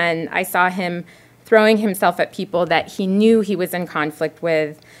time again, I saw him throwing himself at people that he knew he was in conflict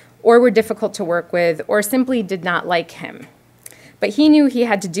with, or were difficult to work with, or simply did not like him. But he knew he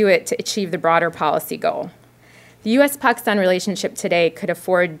had to do it to achieve the broader policy goal. The U.S.-Pakistan relationship today could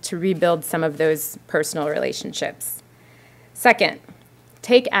afford to rebuild some of those personal relationships. Second,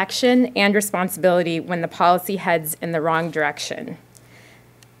 take action and responsibility when the policy heads in the wrong direction.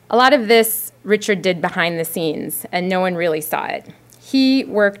 A lot of this Richard did behind the scenes, and no one really saw it. he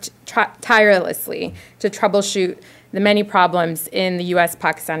worked tirelessly to troubleshoot the many problems in the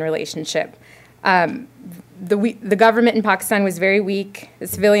U.S.-Pakistan relationship. The government in Pakistan was very weak. The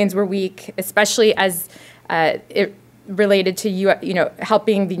civilians were weak, especially as it related to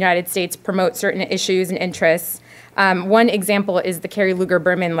helping the United States promote certain issues and interests. One example is the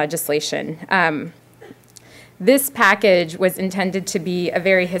Kerry-Lugar-Berman legislation. This package was intended to be a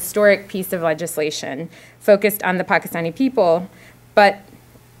very historic piece of legislation focused on the Pakistani people, but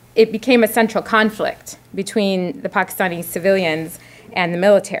it became a central conflict between the Pakistani civilians and the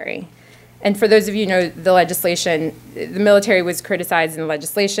military. And for those of you who know the legislation, the military was criticized in the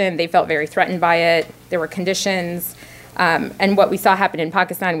legislation. They felt very threatened by it. There were conditions. And what we saw happen in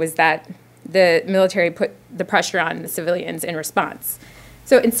Pakistan was that the military put the pressure on the civilians in response.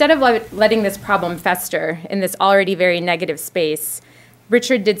 So instead of letting this problem fester in this already very negative space,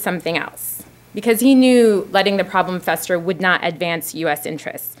 Richard did something else, because he knew letting the problem fester would not advance U.S.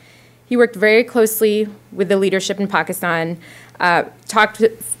 interests. He worked very closely with the leadership in Pakistan, talked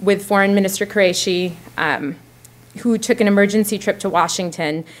with Foreign Minister Qureshi, who took an emergency trip to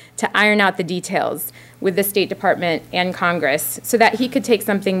Washington to iron out the details with the State Department and Congress so that he could take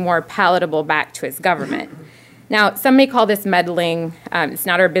something more palatable back to his government. Now, some may call this meddling. It's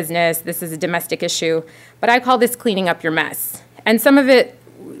not our business. This is a domestic issue. But I call this cleaning up your mess. And some of it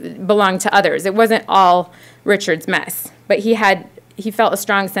belonged to others. It wasn't all Richard's mess. But he felt a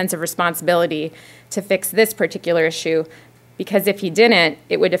strong sense of responsibility to fix this particular issue, because if he didn't,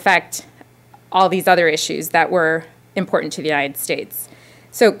 it would affect all these other issues that were important to the United States.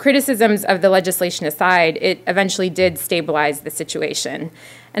 So criticisms of the legislation aside, it eventually did stabilize the situation.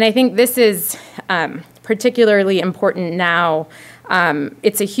 And I think this is particularly important now.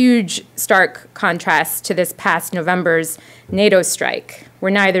 It's a huge, stark contrast to this past November's NATO strike,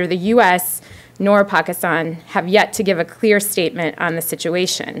 where neither the U.S. nor Pakistan have yet to give a clear statement on the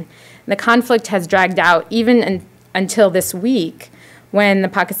situation. The conflict has dragged out even until this week, when the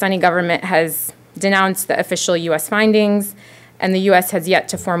Pakistani government has denounced the official U.S. findings, and the U.S. has yet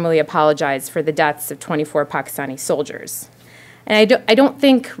to formally apologize for the deaths of 24 Pakistani soldiers. And I don't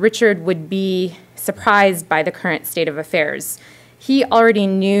think Richard would be surprised by the current state of affairs. He already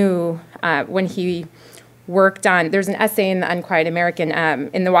knew when he worked on, there's an essay in the Unquiet American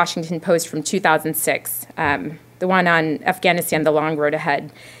in the Washington Post from 2006, the one on Afghanistan, the long road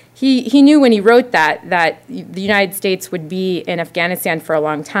ahead. He knew when he wrote that the United States would be in Afghanistan for a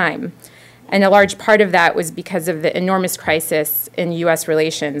long time. And a large part of that was because of the enormous crisis in U.S.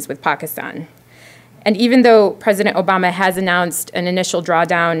 relations with Pakistan. And even though President Obama has announced an initial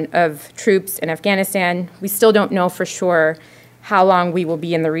drawdown of troops in Afghanistan, we still don't know for sure how long we will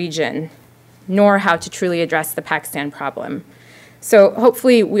be in the region, nor how to truly address the Pakistan problem. So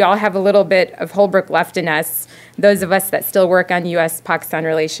hopefully we all have a little bit of Holbrooke left in us, those of us that still work on U.S.-Pakistan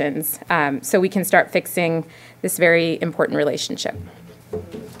relations, so we can start fixing this very important relationship.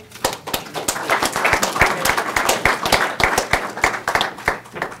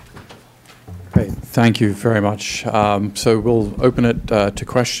 Great, thank you very much. So we'll open it to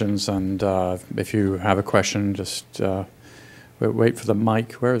questions, and if you have a question, just wait for the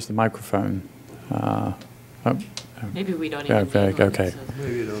mic. Where is the microphone? Maybe we don't Yeah, even need one, okay. so-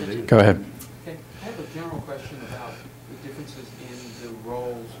 Maybe you don't need it. Go ahead. Okay. I have a general question about the differences in the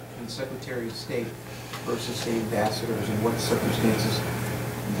roles in Secretary of State versus the ambassadors, and what circumstances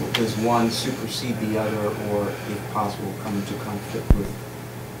does one supersede the other, or, if possible, come into conflict with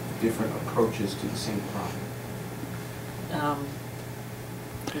different approaches to the same problem?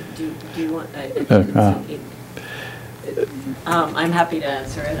 Do you want? Uh, I'm happy to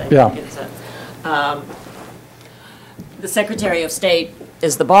answer it. Yeah. Think it's the Secretary of State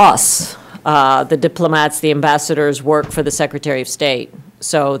is the boss. The diplomats, the ambassadors work for the Secretary of State.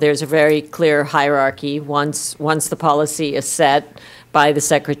 So there's a very clear hierarchy. Once the policy is set by the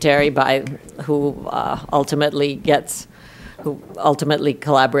Secretary, who ultimately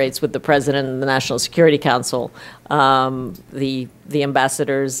collaborates with the President and the National Security Council, the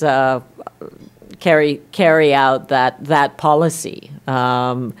ambassadors carry out that policy.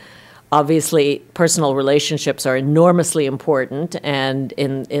 Obviously, personal relationships are enormously important, and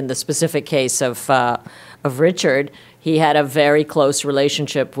in the specific case of Richard, he had a very close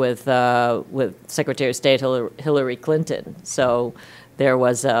relationship with Secretary of State Hillary Clinton. So there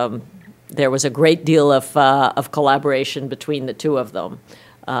was a great deal of collaboration between the two of them.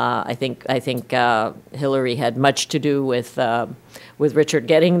 I think Hillary had much to do with Richard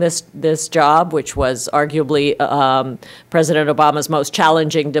getting this job, which was arguably President Obama's most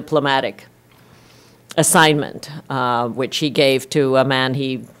challenging diplomatic assignment, which he gave to a man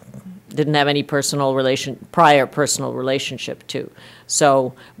he didn't have any prior personal relationship to.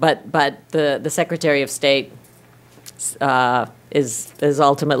 So, but the Secretary of State is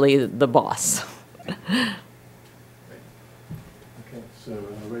ultimately the boss. Okay, so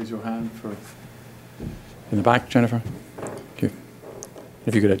raise your hand for in the back, Jennifer. Thank you.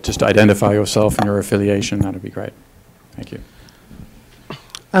 If you could just identify yourself and your affiliation, that would be great. Thank you.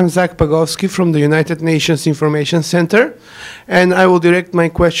 I'm Zach Pagowski from the United Nations Information Center, and I will direct my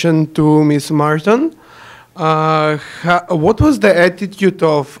question to Ms. Marton. What was the attitude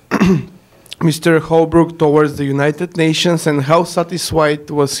of Mr. Holbrooke towards the United Nations, and how satisfied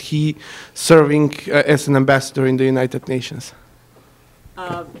was he serving as an ambassador in the United Nations?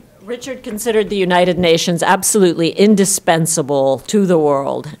 Richard considered the United Nations absolutely indispensable to the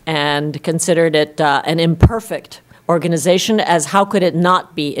world and considered it an imperfect organization, as how could it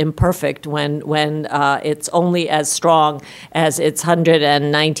not be imperfect when it's only as strong as its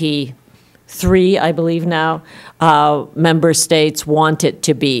 193, I believe now, member states want it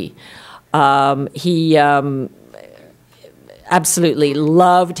to be. He absolutely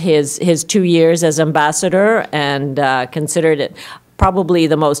loved his 2 years as ambassador and considered it probably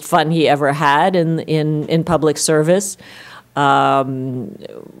the most fun he ever had in public service.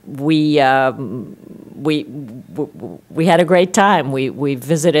 We had a great time. We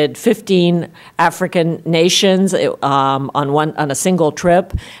visited 15 African nations on a single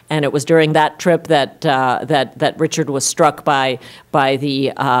trip, and it was during that trip that Richard was struck by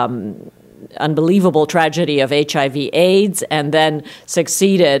the unbelievable tragedy of HIV/AIDS, and then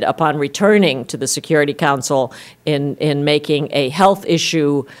succeeded, upon returning to the Security Council, in making a health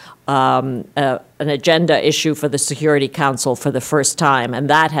issue an agenda issue for the Security Council for the first time, and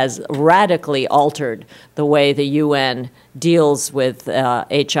that has radically altered the way the UN deals with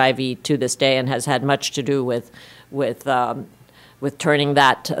HIV to this day, and has had much to do with turning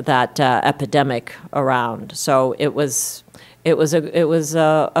that epidemic around. So it was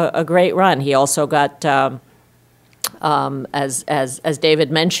a great run. He also got, as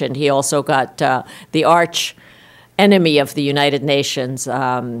David mentioned, he also got the arch enemy of the United Nations,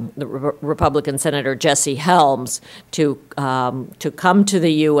 the Republican Senator Jesse Helms, to come to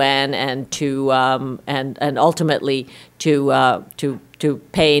the UN and to and ultimately to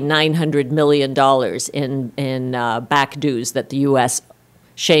pay $900 million in back dues that the U.S.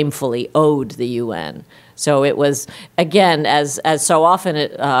 shamefully owed the UN. So it was, again, as so often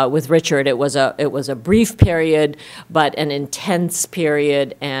with Richard, it was a brief period, but an intense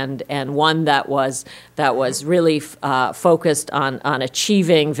period, and one that was really focused on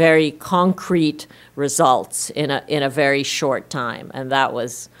achieving very concrete results in a very short time, and that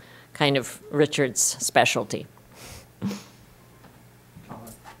was kind of Richard's specialty.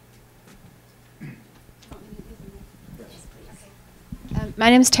 My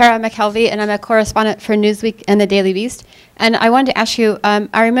name is Tara McKelvey, and I'm a correspondent for Newsweek and the Daily Beast. And I wanted to ask you,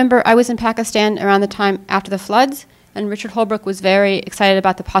 I remember I was in Pakistan around the time after the floods, and Richard Holbrooke was very excited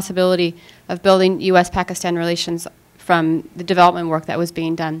about the possibility of building U.S.-Pakistan relations from the development work that was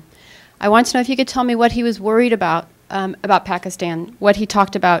being done. I want to know if you could tell me what he was worried about Pakistan, what he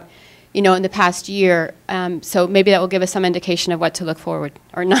talked about, in the past year, so maybe that will give us some indication of what to look forward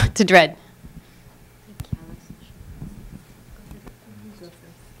or not to dread.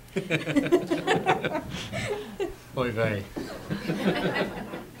 Oy vey.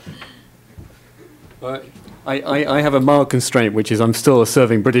 I have a mild constraint, which is I'm still a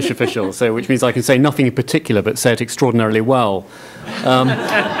serving British official, so which means I can say nothing in particular, but say it extraordinarily well.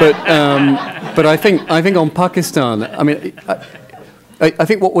 But I think on Pakistan, I mean, I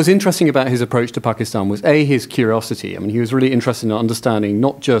think what was interesting about his approach to Pakistan was his curiosity. I mean, he was really interested in understanding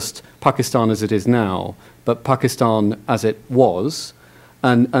not just Pakistan as it is now, but Pakistan as it was.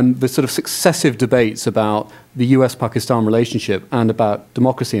 And the sort of successive debates about the US-Pakistan relationship and about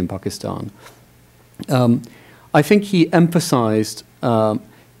democracy in Pakistan. I think he emphasized, on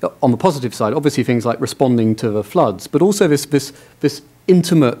the positive side, obviously things like responding to the floods, but also this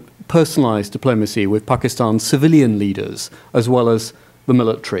intimate, personalized diplomacy with Pakistan's civilian leaders as well as the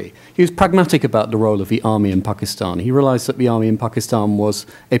military. He was pragmatic about the role of the army in Pakistan. He realized that the army in Pakistan was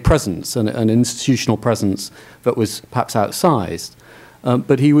a presence, an institutional presence that was perhaps outsized.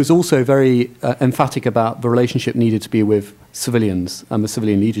 But he was also very emphatic about the relationship needed to be with civilians and the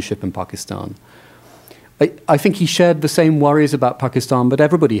civilian leadership in Pakistan. I think he shared the same worries about Pakistan that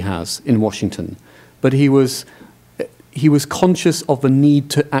everybody has in Washington, but he was conscious of the need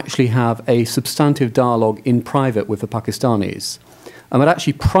to actually have a substantive dialogue in private with the Pakistanis, and that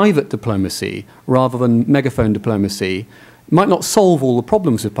actually private diplomacy, rather than megaphone diplomacy, might not solve all the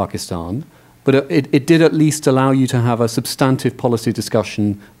problems with Pakistan, But it did at least allow you to have a substantive policy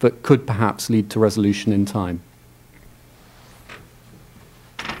discussion that could perhaps lead to resolution in time.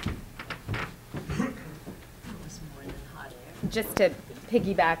 Just to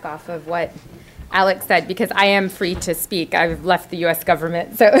piggyback off of what Alex said, because I am free to speak. I've left the U.S.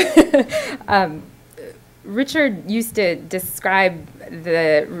 government. So Richard used to describe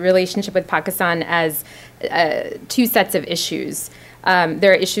the relationship with Pakistan as two sets of issues.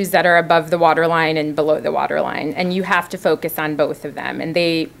 There are issues that are above the waterline and below the waterline, and you have to focus on both of them. And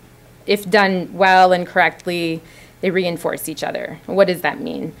they, if done well and correctly, they reinforce each other. What does that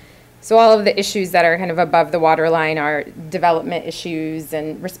mean? So all of the issues that are kind of above the waterline are development issues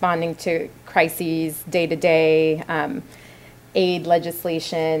and responding to crises day to day, aid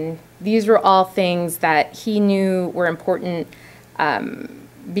legislation. These were all things that he knew were important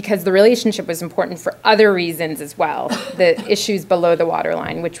because the relationship was important for other reasons as well. The issues below the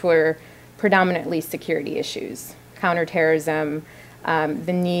waterline, which were predominantly security issues, counterterrorism,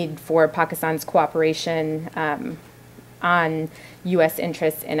 the need for Pakistan's cooperation on U.S.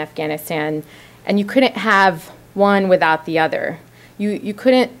 interests in Afghanistan, and you couldn't have one without the other. You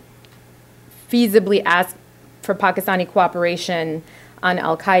couldn't feasibly ask for Pakistani cooperation on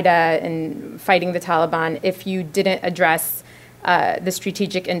al-Qaeda and fighting the Taliban if you didn't address the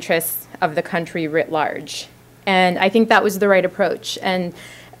strategic interests of the country writ large. And I think that was the right approach, and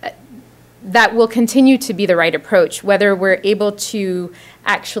that will continue to be the right approach, whether we're able to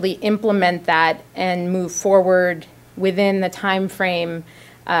actually implement that and move forward within the time frame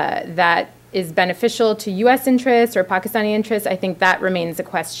that is beneficial to U.S. interests or Pakistani interests. I think that remains a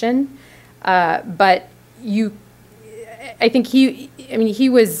question. But I think he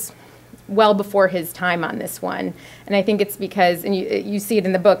was well before his time on this one. And I think it's because, and you see it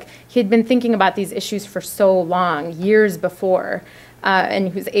in the book, he had been thinking about these issues for so long, years before, and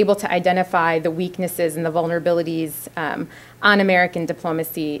he was able to identify the weaknesses and the vulnerabilities on American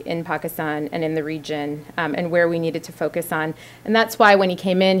diplomacy in Pakistan and in the region, and where we needed to focus on. And that's why when he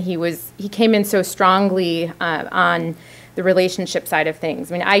came in, he came in so strongly on the relationship side of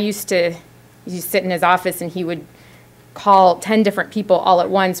things. I mean, I used to sit in his office and he would call 10 different people all at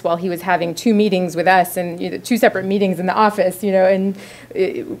once while he was having 2 meetings with us, and 2 separate meetings in the office, and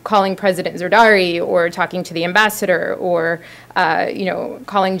calling President Zardari or talking to the ambassador or,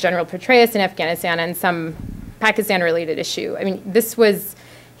 calling General Petraeus in Afghanistan on some Pakistan-related issue. I mean, this was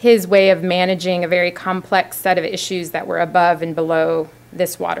his way of managing a very complex set of issues that were above and below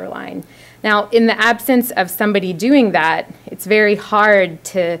this waterline. Now, in the absence of somebody doing that, it's very hard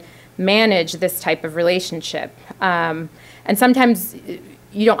to manage this type of relationship. And sometimes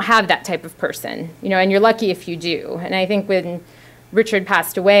you don't have that type of person, and you're lucky if you do. And I think when Richard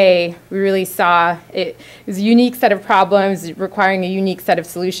passed away, we really saw it was a unique set of problems requiring a unique set of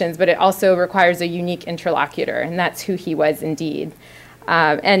solutions, but it also requires a unique interlocutor, and that's who he was indeed.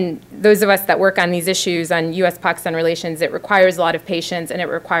 And those of us that work on these issues on U.S.-Pakistan relations, it requires a lot of patience and it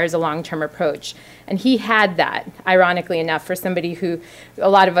requires a long-term approach. And he had that, ironically enough, for somebody who a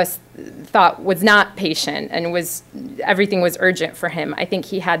lot of us thought was not patient and everything was urgent for him. I think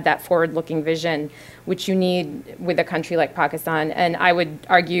he had that forward-looking vision, which you need with a country like Pakistan, and I would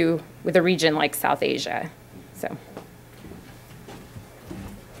argue with a region like South Asia. So,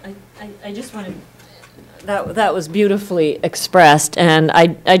 I just want to. That was beautifully expressed, and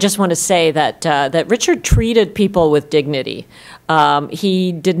I just want to say that that Richard treated people with dignity.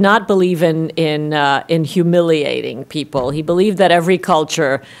 He did not believe in humiliating people. He believed that every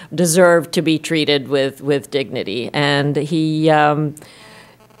culture deserved to be treated with dignity, and he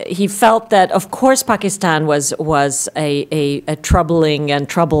felt that, of course, Pakistan was a troubling and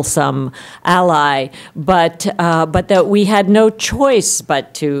troublesome ally, but that we had no choice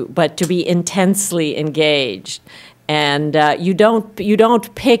but to be intensely engaged. And you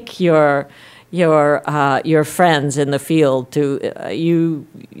don't pick your friends in the field. You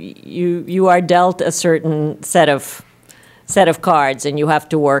are dealt a certain set of cards, and you have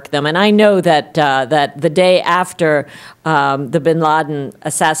to work them. And I know that the day after the bin Laden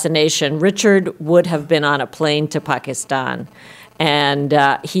assassination, Richard would have been on a plane to Pakistan, and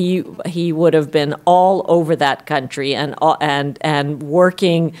he would have been all over that country and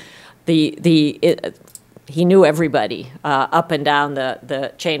working he knew everybody up and down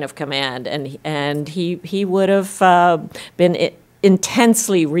the chain of command, and he would have been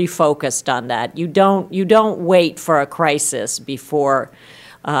intensely refocused on that. You don't wait for a crisis before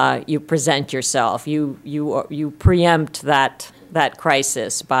you present yourself. You preempt that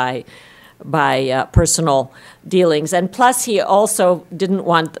crisis by personal dealings. And plus, he also didn't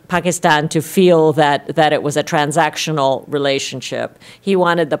want Pakistan to feel that it was a transactional relationship. He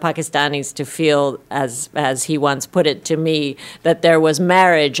wanted the Pakistanis to feel, as he once put it to me, that there was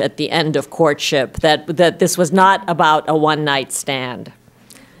marriage at the end of courtship, that this was not about a one-night stand.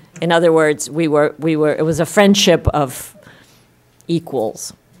 In other words, it was a friendship of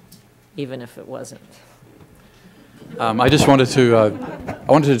equals, even if it wasn't. I wanted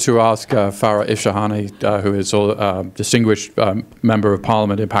to ask Farah Ishahani, who is a distinguished member of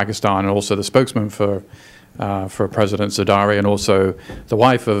Parliament in Pakistan and also the spokesman for President Zardari, and also the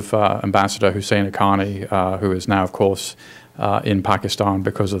wife of Ambassador Hussein Haqqani, who is now, of course, in Pakistan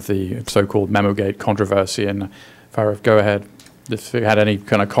because of the so-called Memogate controversy. And Farah, go ahead if you had any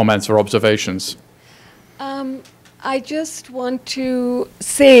kind of comments or observations. I just want to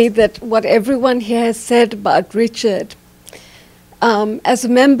say that what everyone here has said about Richard, as a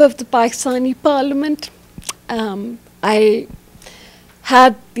member of the Pakistani Parliament, I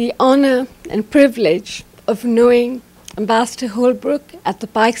had the honor and privilege of knowing Ambassador Holbrooke at the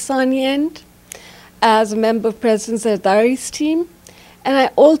Pakistani end as a member of President Zardari's team, and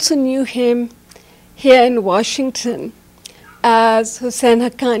I also knew him here in Washington as Hussein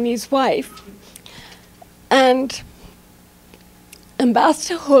Haqqani's wife. And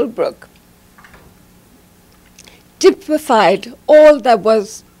Ambassador Holbrooke typified all that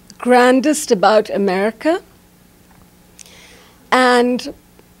was grandest about America, and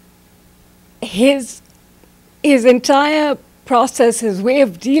his entire process, his way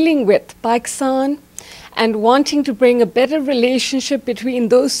of dealing with Pakistan and wanting to bring a better relationship between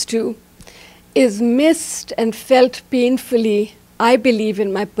those two is missed and felt painfully, I believe,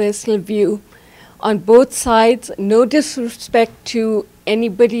 in my personal view, on both sides. No disrespect to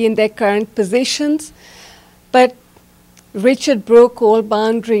anybody in their current positions, but Richard broke all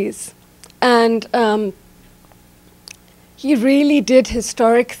boundaries, and he really did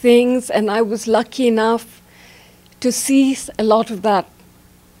historic things, and I was lucky enough to see a lot of that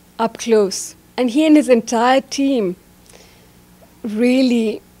up close. And he and his entire team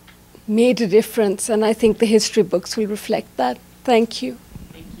really made a difference, and I think the history books will reflect that. Thank you.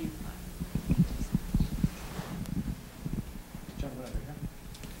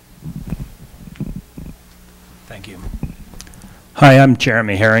 Thank you. Hi, I'm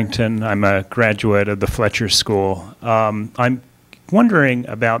Jeremy Harrington. I'm a graduate of the Fletcher School. I'm wondering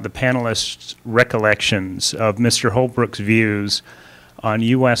about the panelists' recollections of Mr. Holbrooke's views on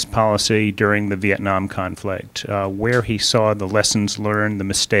U.S. policy during the Vietnam conflict, where he saw the lessons learned, the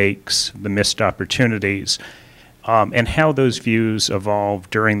mistakes, the missed opportunities, and how those views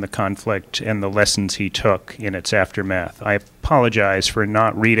evolved during the conflict and the lessons he took in its aftermath. I apologize for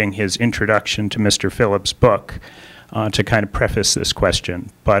not reading his introduction to Mr. Phillips' book to kind of preface this question,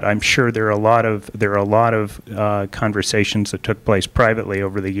 but I'm sure there are a lot of conversations that took place privately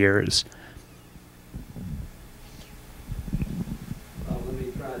over the years. Let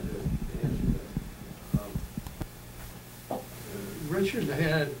me try to answer that. Richard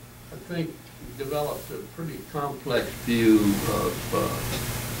had, I think, developed a pretty complex view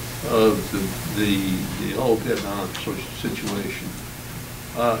of the whole Vietnam situation.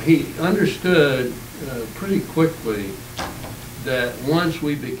 He understood pretty quickly that once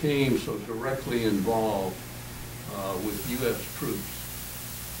we became so directly involved with U.S.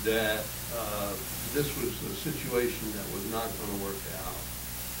 troops, that this was a situation that was not going to work out.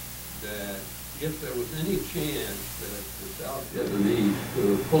 That if there was any chance that the South Vietnamese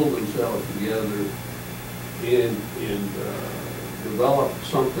could pull themselves together and develop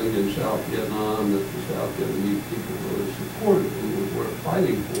something in South Vietnam that the South Vietnamese people really supported and was worth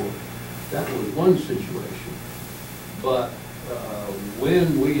fighting for, that was one situation. But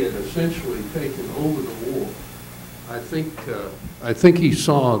when we had essentially taken over the war, I think he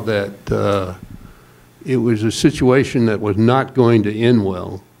saw that it was a situation that was not going to end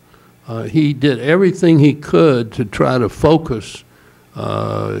well. He did everything he could to try to focus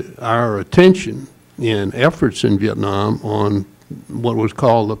our attention and efforts in Vietnam on what was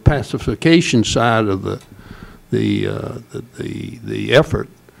called the pacification side of the effort,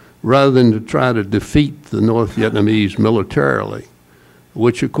 rather than to try to defeat the North Vietnamese militarily,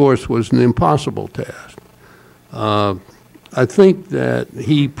 which of course was an impossible task. I think that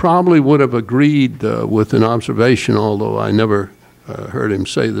he probably would have agreed with an observation, although I never heard him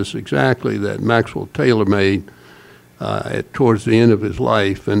say this exactly, that Maxwell Taylor made towards the end of his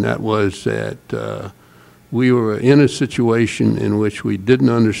life, and that was that we were in a situation in which we didn't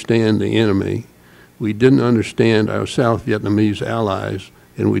understand the enemy, we didn't understand our South Vietnamese allies,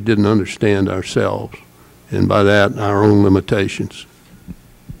 and we didn't understand ourselves, and by that, our own limitations.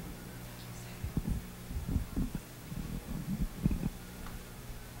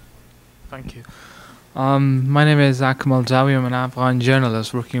 Thank you. My name is Akmal Dawi. I'm an Afghan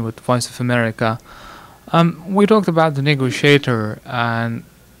journalist working with Voice of America. We talked about the negotiator, and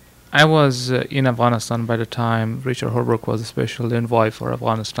I was in Afghanistan by the time Richard Holbrooke was a special envoy for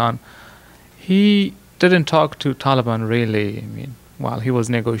Afghanistan. He didn't talk to Taliban really, I mean, while he was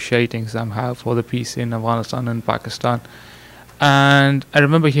negotiating somehow for the peace in Afghanistan and Pakistan. And I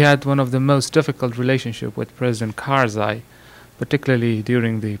remember he had one of the most difficult relationships with President Karzai, particularly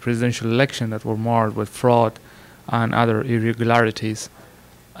during the presidential election that were marred with fraud and other irregularities.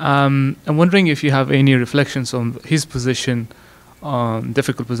 I'm wondering if you have any reflections on his position,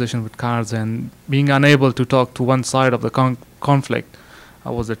 difficult position with Karzai and being unable to talk to one side of the conflict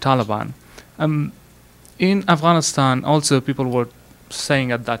was the Taliban. In Afghanistan, also people were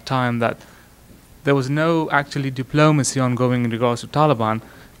saying at that time that there was no actually diplomacy ongoing in regards to Taliban.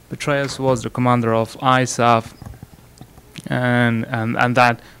 Petraeus was the commander of ISAF, and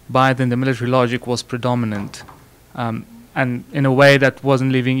that by then the military logic was predominant, and in a way that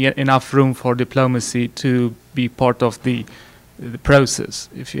wasn't leaving enough room for diplomacy to be part of the process.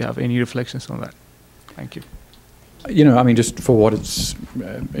 If you have any reflections on that. Thank you. You know, I mean, just for what it's,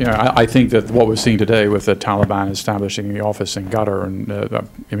 you know, I think that what we're seeing today with the Taliban establishing the office in Qatar, and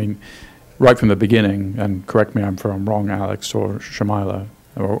I mean, right from the beginning, and correct me if I'm wrong, Alex or Shamila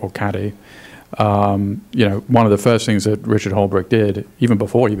or Kati, you know, one of the first things that Richard Holbrooke did, even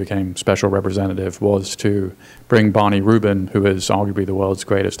before he became special representative, was to bring Barney Rubin, who is arguably the world's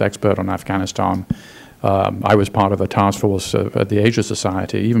greatest expert on Afghanistan. I was part of a task force at the Asia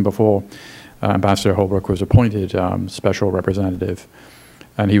Society, even before Ambassador Holbrooke was appointed special representative,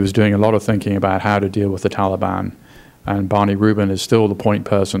 and he was doing a lot of thinking about how to deal with the Taliban. And Barney Rubin is still the point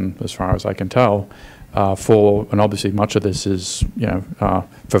person, as far as I can tell, and obviously much of this is, you know,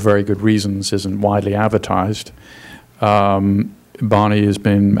 for very good reasons, isn't widely advertised. Barney has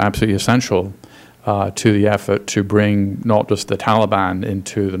been absolutely essential to the effort to bring not just the Taliban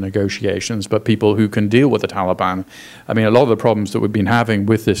into the negotiations, but people who can deal with the Taliban. I mean, a lot of the problems that we've been having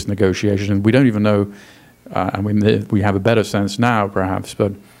with this negotiation, we don't even know, and we have a better sense now, perhaps,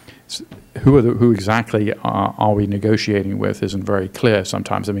 but who exactly are we negotiating with isn't very clear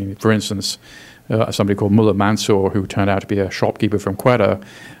sometimes. I mean, for instance, somebody called Mullah Mansour, who turned out to be a shopkeeper from Quetta,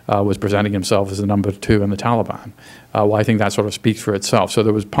 was presenting himself as the number 2 in the Taliban. Well, I think that sort of speaks for itself. So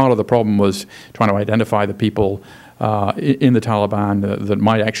there was part of the problem was trying to identify the people in the Taliban that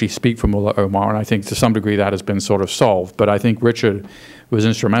might actually speak for Mullah Omar, and I think to some degree that has been sort of solved. But I think Richard was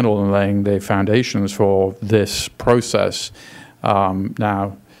instrumental in laying the foundations for this process.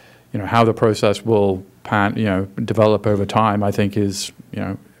 Now, you know, how the process will develop over time, I think is, you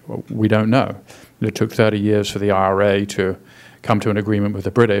know, we don't know. It took 30 years for the IRA to come to an agreement with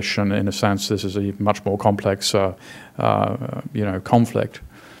the British, and in a sense, this is a much more complex, you know, conflict.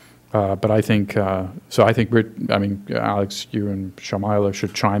 But I think, I mean, Alex, you and Shamila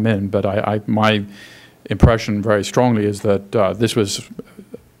should chime in. But my impression, very strongly, is that this was,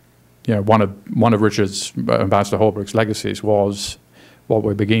 you know, one of Richard's, Ambassador Holbrooke's legacies was what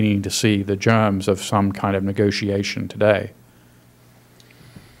we're beginning to see, the germs of some kind of negotiation today.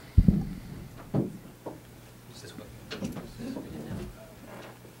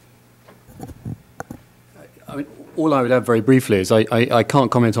 I mean, all I would add very briefly is I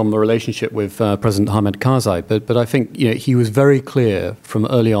can't comment on the relationship with President Hamid Karzai, but I think, you know, he was very clear from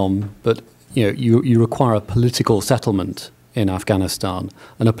early on that, you know, you require a political settlement in Afghanistan,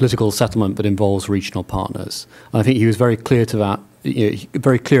 and a political settlement that involves regional partners. And I think he was very clear to that, you know,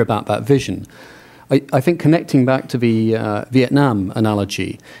 very clear about that vision. I think connecting back to the Vietnam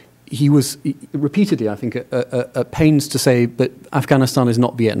analogy, he was repeatedly, I think, at pains to say that Afghanistan is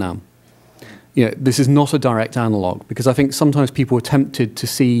not Vietnam. You know, this is not a direct analog, because I think sometimes people are tempted to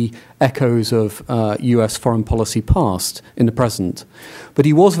see echoes of US foreign policy past in the present. But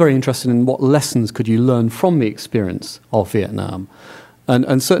he was very interested in what lessons could you learn from the experience of Vietnam.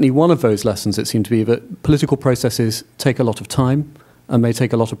 And certainly one of those lessons, it seemed to be, that political processes take a lot of time and may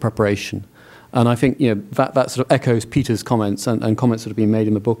take a lot of preparation. And I think, you know, that sort of echoes Peter's comments and comments that have been made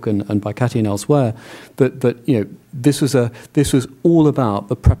in the book and by Kati and elsewhere. But you know, this was all about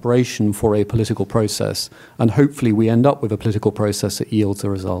the preparation for a political process, and hopefully we end up with a political process that yields a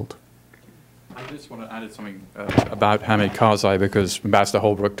result. I just want to add something about Hamid Karzai, because Ambassador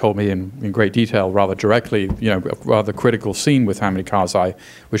Holbrooke told me in great detail, rather directly, you know, a rather critical scene with Hamid Karzai,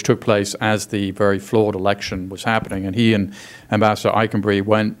 which took place as the very flawed election was happening. And he and Ambassador Eikenberry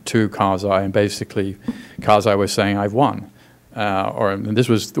went to Karzai, and basically Karzai was saying, "I've won." And this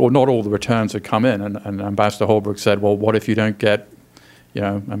was, or not all the returns had come in. And Ambassador Holbrooke said, "Well, what if you don't get, you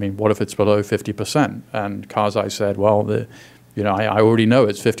know, I mean, what if it's below 50%? And Karzai said, "Well, you know, I already know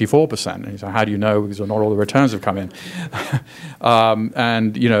it's 54%. And he said, how do you know? Because not all the returns have come in.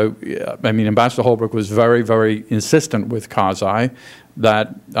 And, you know, I mean, Ambassador Holbrooke was very, very insistent with Karzai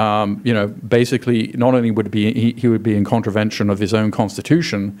that, you know, basically not only would he would be in contravention of his own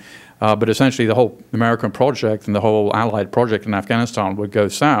constitution, but essentially the whole American project and the whole Allied project in Afghanistan would go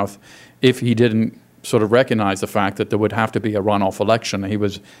south if he didn't sort of recognize the fact that there would have to be a runoff election. He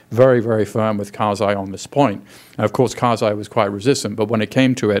was very, very firm with Karzai on this point. And of course, Karzai was quite resistant, but when it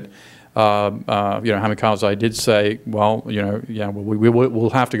came to it, you know, Hamid Karzai did say, well, you know, yeah, well,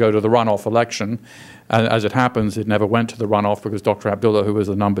 we'll have to go to the runoff election. And as it happens, it never went to the runoff because Dr. Abdullah, who was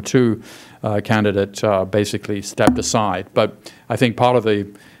the number 2 candidate, basically stepped aside. But I think part of the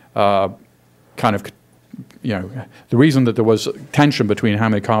kind of, you know, the reason that there was tension between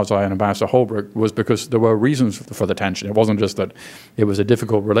Hamid Karzai and Ambassador Holbrooke was because there were reasons for the tension. It wasn't just that it was a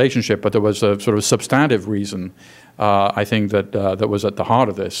difficult relationship, but there was a sort of substantive reason, I think, that that was at the heart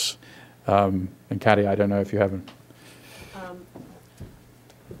of this. And Kati, I don't know if you haven't.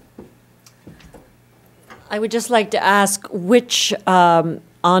 I would just like to ask which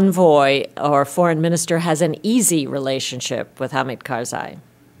envoy or foreign minister has an easy relationship with Hamid Karzai?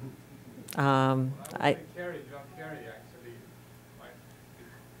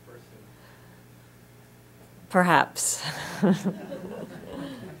 Perhaps.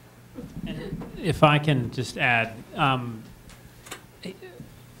 If I can just add,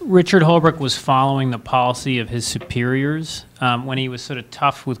 Richard Holbrooke was following the policy of his superiors. When he was sort of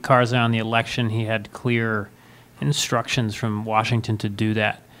tough with Karzai on the election, he had clear instructions from Washington to do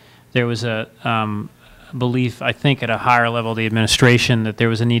that. There was a belief, I think, at a higher level of the administration that there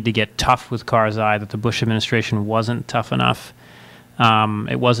was a need to get tough with Karzai, that the Bush administration wasn't tough enough.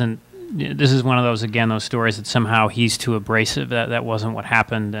 It wasn't, this is one of those, again, those stories that somehow he's too abrasive. That wasn't what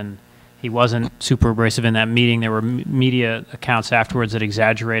happened, and he wasn't super abrasive in that meeting. There were media accounts afterwards that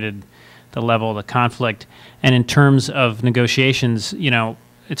exaggerated the level of the conflict. And in terms of negotiations, you know,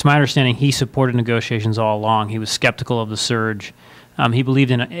 it's my understanding he supported negotiations all along. He was skeptical of the surge. He believed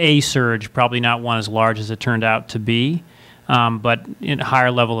in a surge, probably not one as large as it turned out to be, but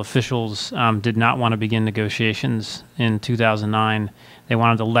higher level officials did not want to begin negotiations in 2009. They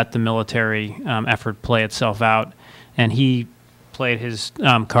wanted to let the military effort play itself out, and he played his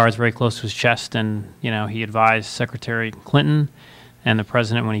cards very close to his chest, and you know, he advised Secretary Clinton and the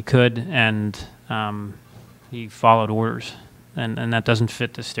president when he could, and he followed orders, and that doesn't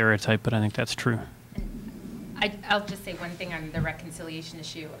fit the stereotype, but I think that's true. I'll just say one thing on the reconciliation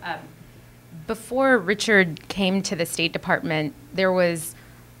issue. Before Richard came to the State Department, there was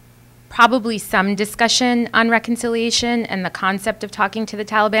probably some discussion on reconciliation and the concept of talking to the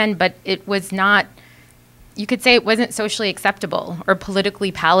Taliban, but it was not, you could say it wasn't socially acceptable or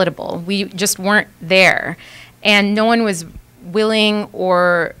politically palatable. We just weren't there. And no one was willing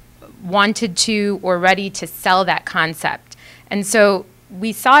or wanted to or ready to sell that concept. And so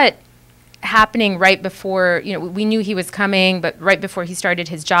we saw it happening right before, you know, we knew he was coming, but right before he started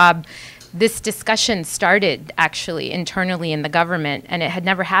his job, this discussion started actually internally in the government, and it had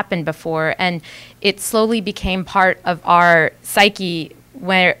never happened before, and it slowly became part of our psyche,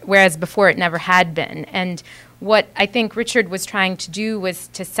 whereas before it never had been. And what I think Richard was trying to do was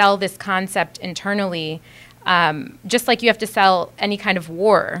to sell this concept internally, just like you have to sell any kind of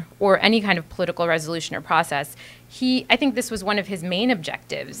war or any kind of political resolution or process. I think this was one of his main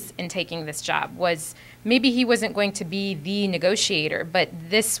objectives in taking this job, was maybe he wasn't going to be the negotiator, but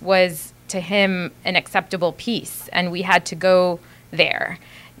this was to him an acceptable peace, and we had to go there.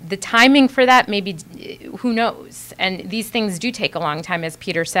 The timing for that, maybe, who knows? And these things do take a long time, as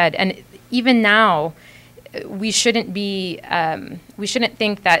Peter said. And even now, we shouldn't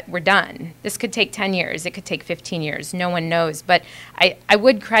think that we're done. This could take 10 years. It could take 15 years. No one knows. But I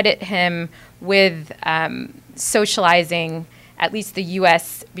would credit him with socializing at least the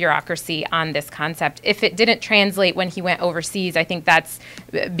U.S. bureaucracy on this concept. If it didn't translate when he went overseas, I think that's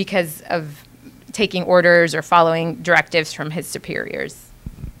because of taking orders or following directives from his superiors.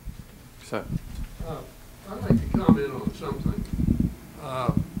 So, I'd like to comment on something.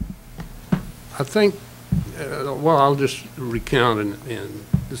 I think, well, I'll just recount, and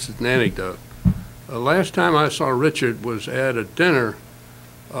this is an anecdote. Last time I saw Richard was at a dinner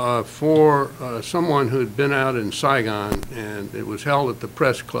for someone who had been out in Saigon, and it was held at the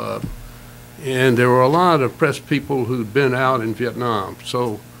press club. And there were a lot of press people who'd been out in Vietnam.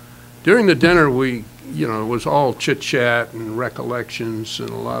 So during the dinner, we, you know, it was all chit-chat and recollections and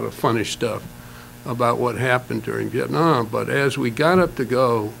a lot of funny stuff about what happened during Vietnam. But as we got up to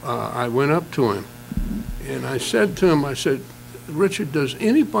go, I went up to him, and I said to him, I said, Richard, does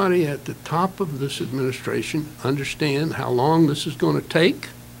anybody at the top of this administration understand how long this is going to take?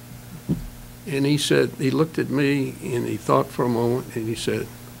 And he said, he looked at me and he thought for a moment and he said,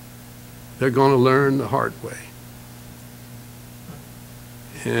 they're going to learn the hard way.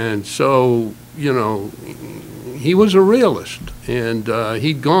 And so, you know, he was a realist, and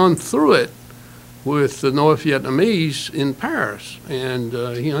he'd gone through it with the North Vietnamese in Paris, and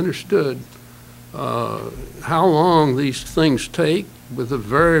he understood how long these things take with a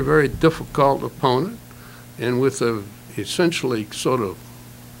very, very difficult opponent and with a essentially sort of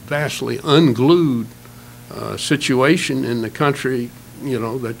vastly unglued situation in the country, you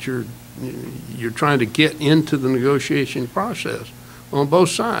know, that you're trying to get into the negotiation process on both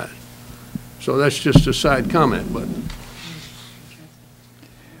sides. So that's just a side comment, but.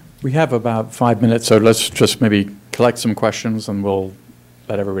 We have about 5 minutes, so let's just maybe collect some questions and we'll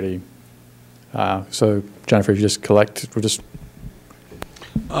let everybody. So Jennifer, if you just collect, we'll just.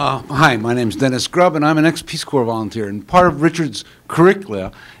 Hi, my name is Dennis Grubb, and I'm an ex-Peace Corps volunteer. And part of Richard's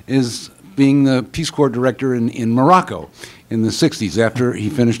curricula is being the Peace Corps director in Morocco in the 60s after he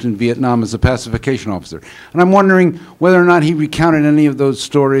finished in Vietnam as a pacification officer. And I'm wondering whether or not he recounted any of those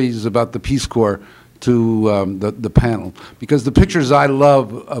stories about the Peace Corps to the panel. Because the pictures I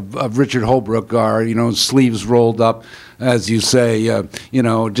love of Richard Holbrooke are, you know, sleeves rolled up, as you say, you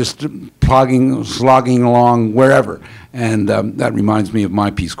know, just slogging along wherever. And that reminds me of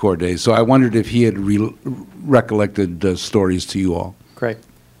my Peace Corps days. So I wondered if he had recollected stories to you all. Great.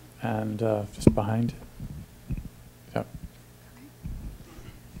 And just behind. Yeah.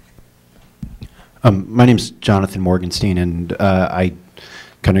 My name's Jonathan Morgenstein, and I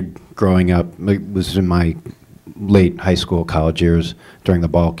kind of growing up, it was in my late high school, college years during the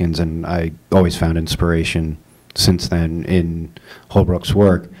Balkans, and I always found inspiration since then in Holbrooke's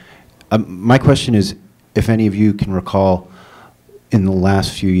work. My question is, if any of you can recall in the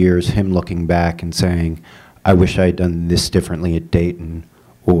last few years him looking back and saying, I wish I had done this differently at Dayton,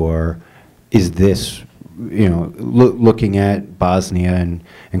 or is this, you know, looking at Bosnia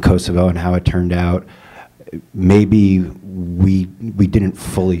and Kosovo and how it turned out, maybe we didn't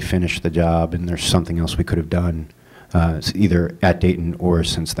fully finish the job and there's something else we could have done either at Dayton or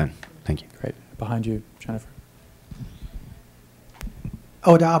since then. Thank you. Great. Behind you, Jennifer.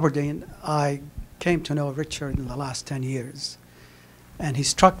 Oda Aberdeen, I came to know Richard in the last 10 years, and he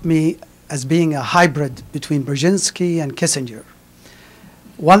struck me as being a hybrid between Brzezinski and Kissinger.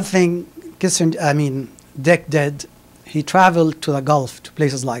 One thing Dick did, he traveled to the Gulf, to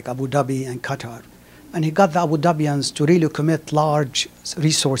places like Abu Dhabi and Qatar, and he got the Abu Dhabians to really commit large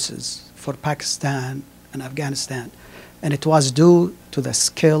resources for Pakistan and Afghanistan. And it was due to the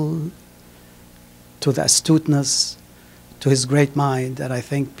skill, to the astuteness, to his great mind, that I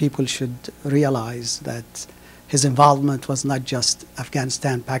think people should realize that his involvement was not just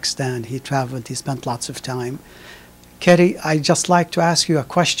Afghanistan, Pakistan. He traveled, he spent lots of time. Kati, I'd just like to ask you a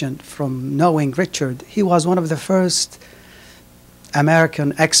question from knowing Richard. He was one of the first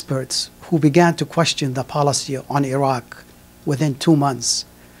American experts who began to question the policy on Iraq within 2 months.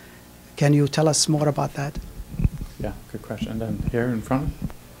 Can you tell us more about that? Yeah, good question. And then here in front.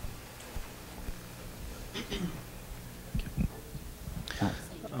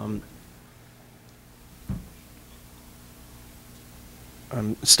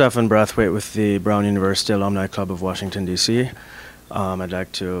 I'm Stefan Brathwaite with the Brown University Alumni Club of Washington, D.C. I'd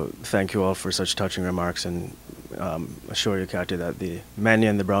like to thank you all for such touching remarks and assure you, Kati, that many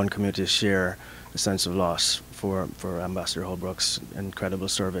in the Brown community share a sense of loss for Ambassador Holbrooke's incredible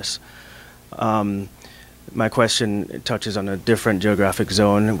service. My question touches on a different geographic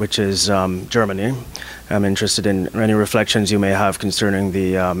zone, which is Germany. I'm interested in any reflections you may have concerning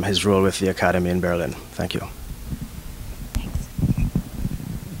his role with the Academy in Berlin. Thank you.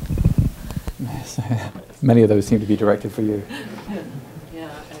 Many of those seem to be directed for you.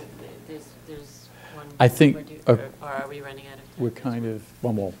 Yeah, there's one. I think. Or are we running out of time? We're kind of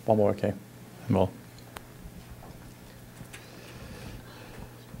one more. Okay, well.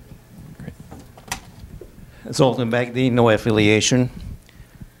 Zoltan Bagdi, no affiliation.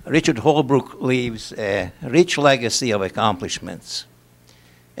 Richard Holbrooke leaves a rich legacy of accomplishments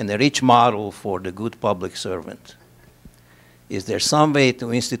and a rich model for the good public servant. Is there some way to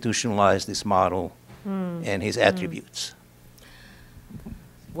institutionalize this model and his attributes?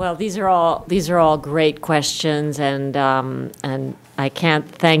 Well, these are all great questions, and I can't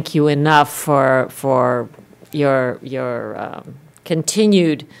thank you enough for your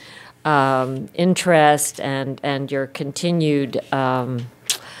continued interest and your continued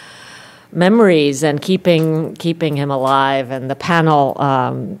memories and keeping him alive. And the panel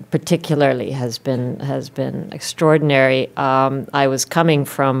particularly has been extraordinary. I was coming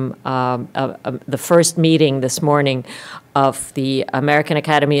from the first meeting this morning of the American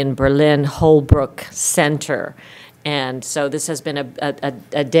Academy in Berlin Holbrooke Center. And so this has been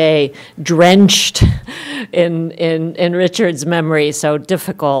a day drenched in Richard's memory, so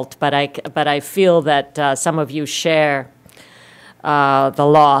difficult. But I feel that some of you share the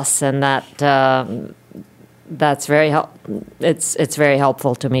loss, and that's it's very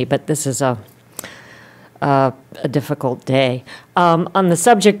helpful to me. But this is a difficult day. On the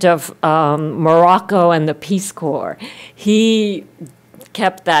subject of Morocco and the Peace Corps, he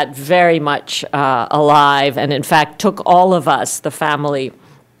kept that very much alive, and in fact took all of us, the family,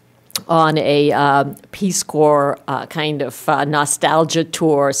 on a Peace Corps kind of nostalgia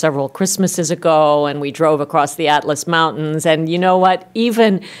tour several Christmases ago, and we drove across the Atlas Mountains. And you know what?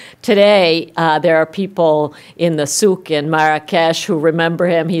 Even today, there are people in the souk in Marrakesh who remember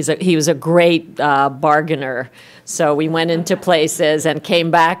him. He was a great bargainer. So we went into places and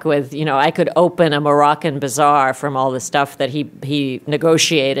came back with, I could open a Moroccan bazaar from all the stuff that he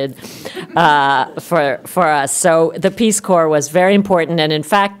negotiated for us. So the Peace Corps was very important, and in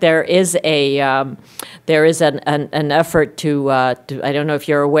fact, there is an effort to I don't know if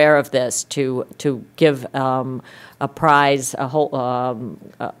you're aware of this, to give a prize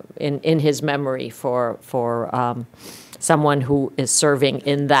in his memory for someone who is serving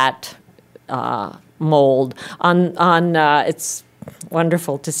in that mold. It's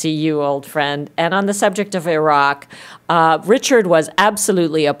wonderful to see you, old friend. And on the subject of Iraq, Richard was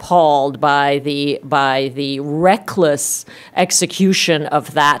absolutely appalled by the reckless execution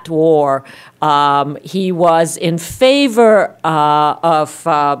of that war. He was in favor of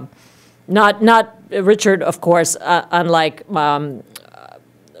not Richard, of course, unlike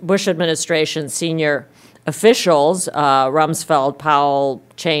Bush administration senior officials, Rumsfeld, Powell,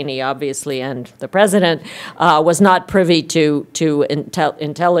 Cheney, obviously, and the president, was not privy to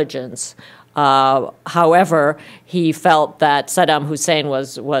intelligence. However, he felt that Saddam Hussein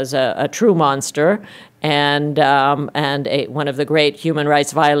was a true monster and one of the great human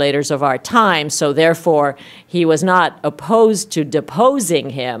rights violators of our time. So therefore, he was not opposed to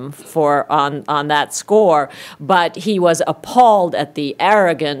deposing him on that score, but he was appalled at the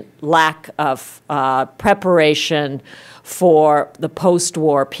arrogant lack of preparation for the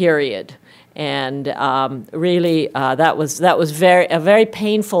post-war period. And really, that was a very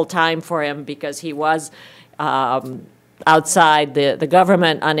painful time for him, because he was outside the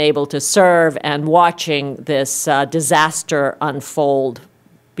government, unable to serve, and watching this disaster unfold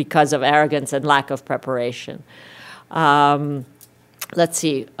because of arrogance and lack of preparation. Let's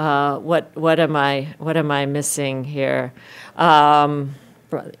see, what am I missing here? Brown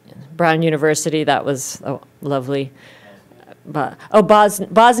University, that was lovely.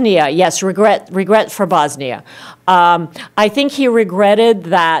 Bosnia, yes, regret for Bosnia. I think he regretted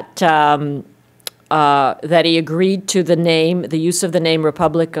that that he agreed to the use of the name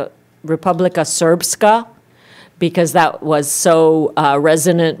Republika Srpska, because that was so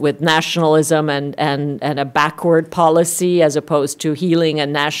resonant with nationalism and a backward policy as opposed to healing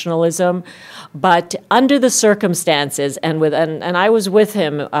and nationalism. But under the circumstances, and I was with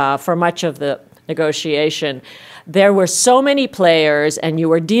him for much of the negotiation, there were so many players, and you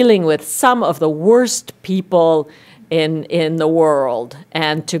were dealing with some of the worst people in the world,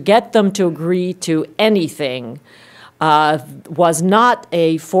 and to get them to agree to anything was not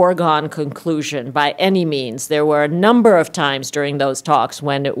a foregone conclusion by any means. There were a number of times during those talks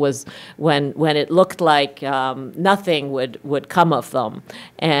when it looked like nothing would come of them,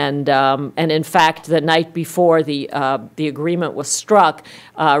 and in fact, the night before the agreement was struck,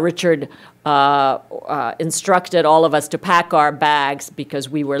 Richard instructed all of us to pack our bags because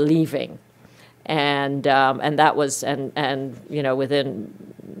we were leaving. And that was, within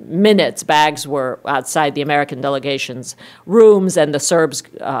minutes, bags were outside the American delegation's rooms, and the Serbs,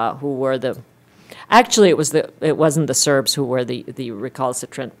 who were actually it wasn't the Serbs who were the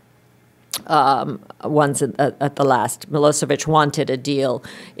recalcitrant ones at the last. Milosevic wanted a deal.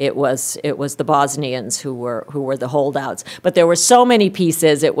 It was the Bosnians who were the holdouts. But there were so many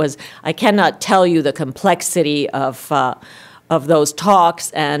pieces. I cannot tell you the complexity of those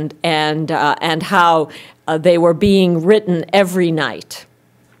talks and how they were being written every night.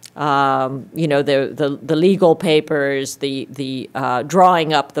 The legal papers, the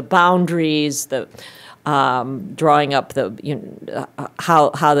drawing up the boundaries, drawing up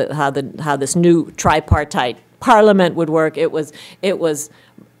how this new tripartite parliament would work. It was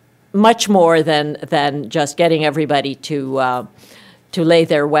much more than just getting everybody to to lay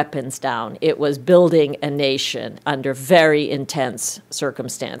their weapons down. It was building a nation under very intense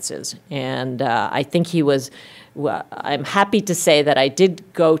circumstances. And I think he was, well, I'm happy to say that I did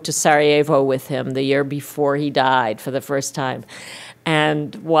go to Sarajevo with him the year before he died for the first time.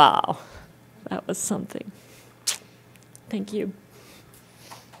 And wow, that was something. Thank you.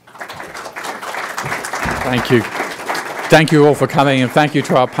 Thank you. Thank you all for coming, and thank you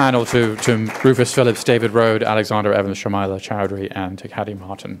to our panel, to Rufus Phillips, David Rohde, Alexander Evans, Shamila Chaudhary, and to Kati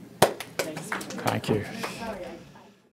Marton. Thank you.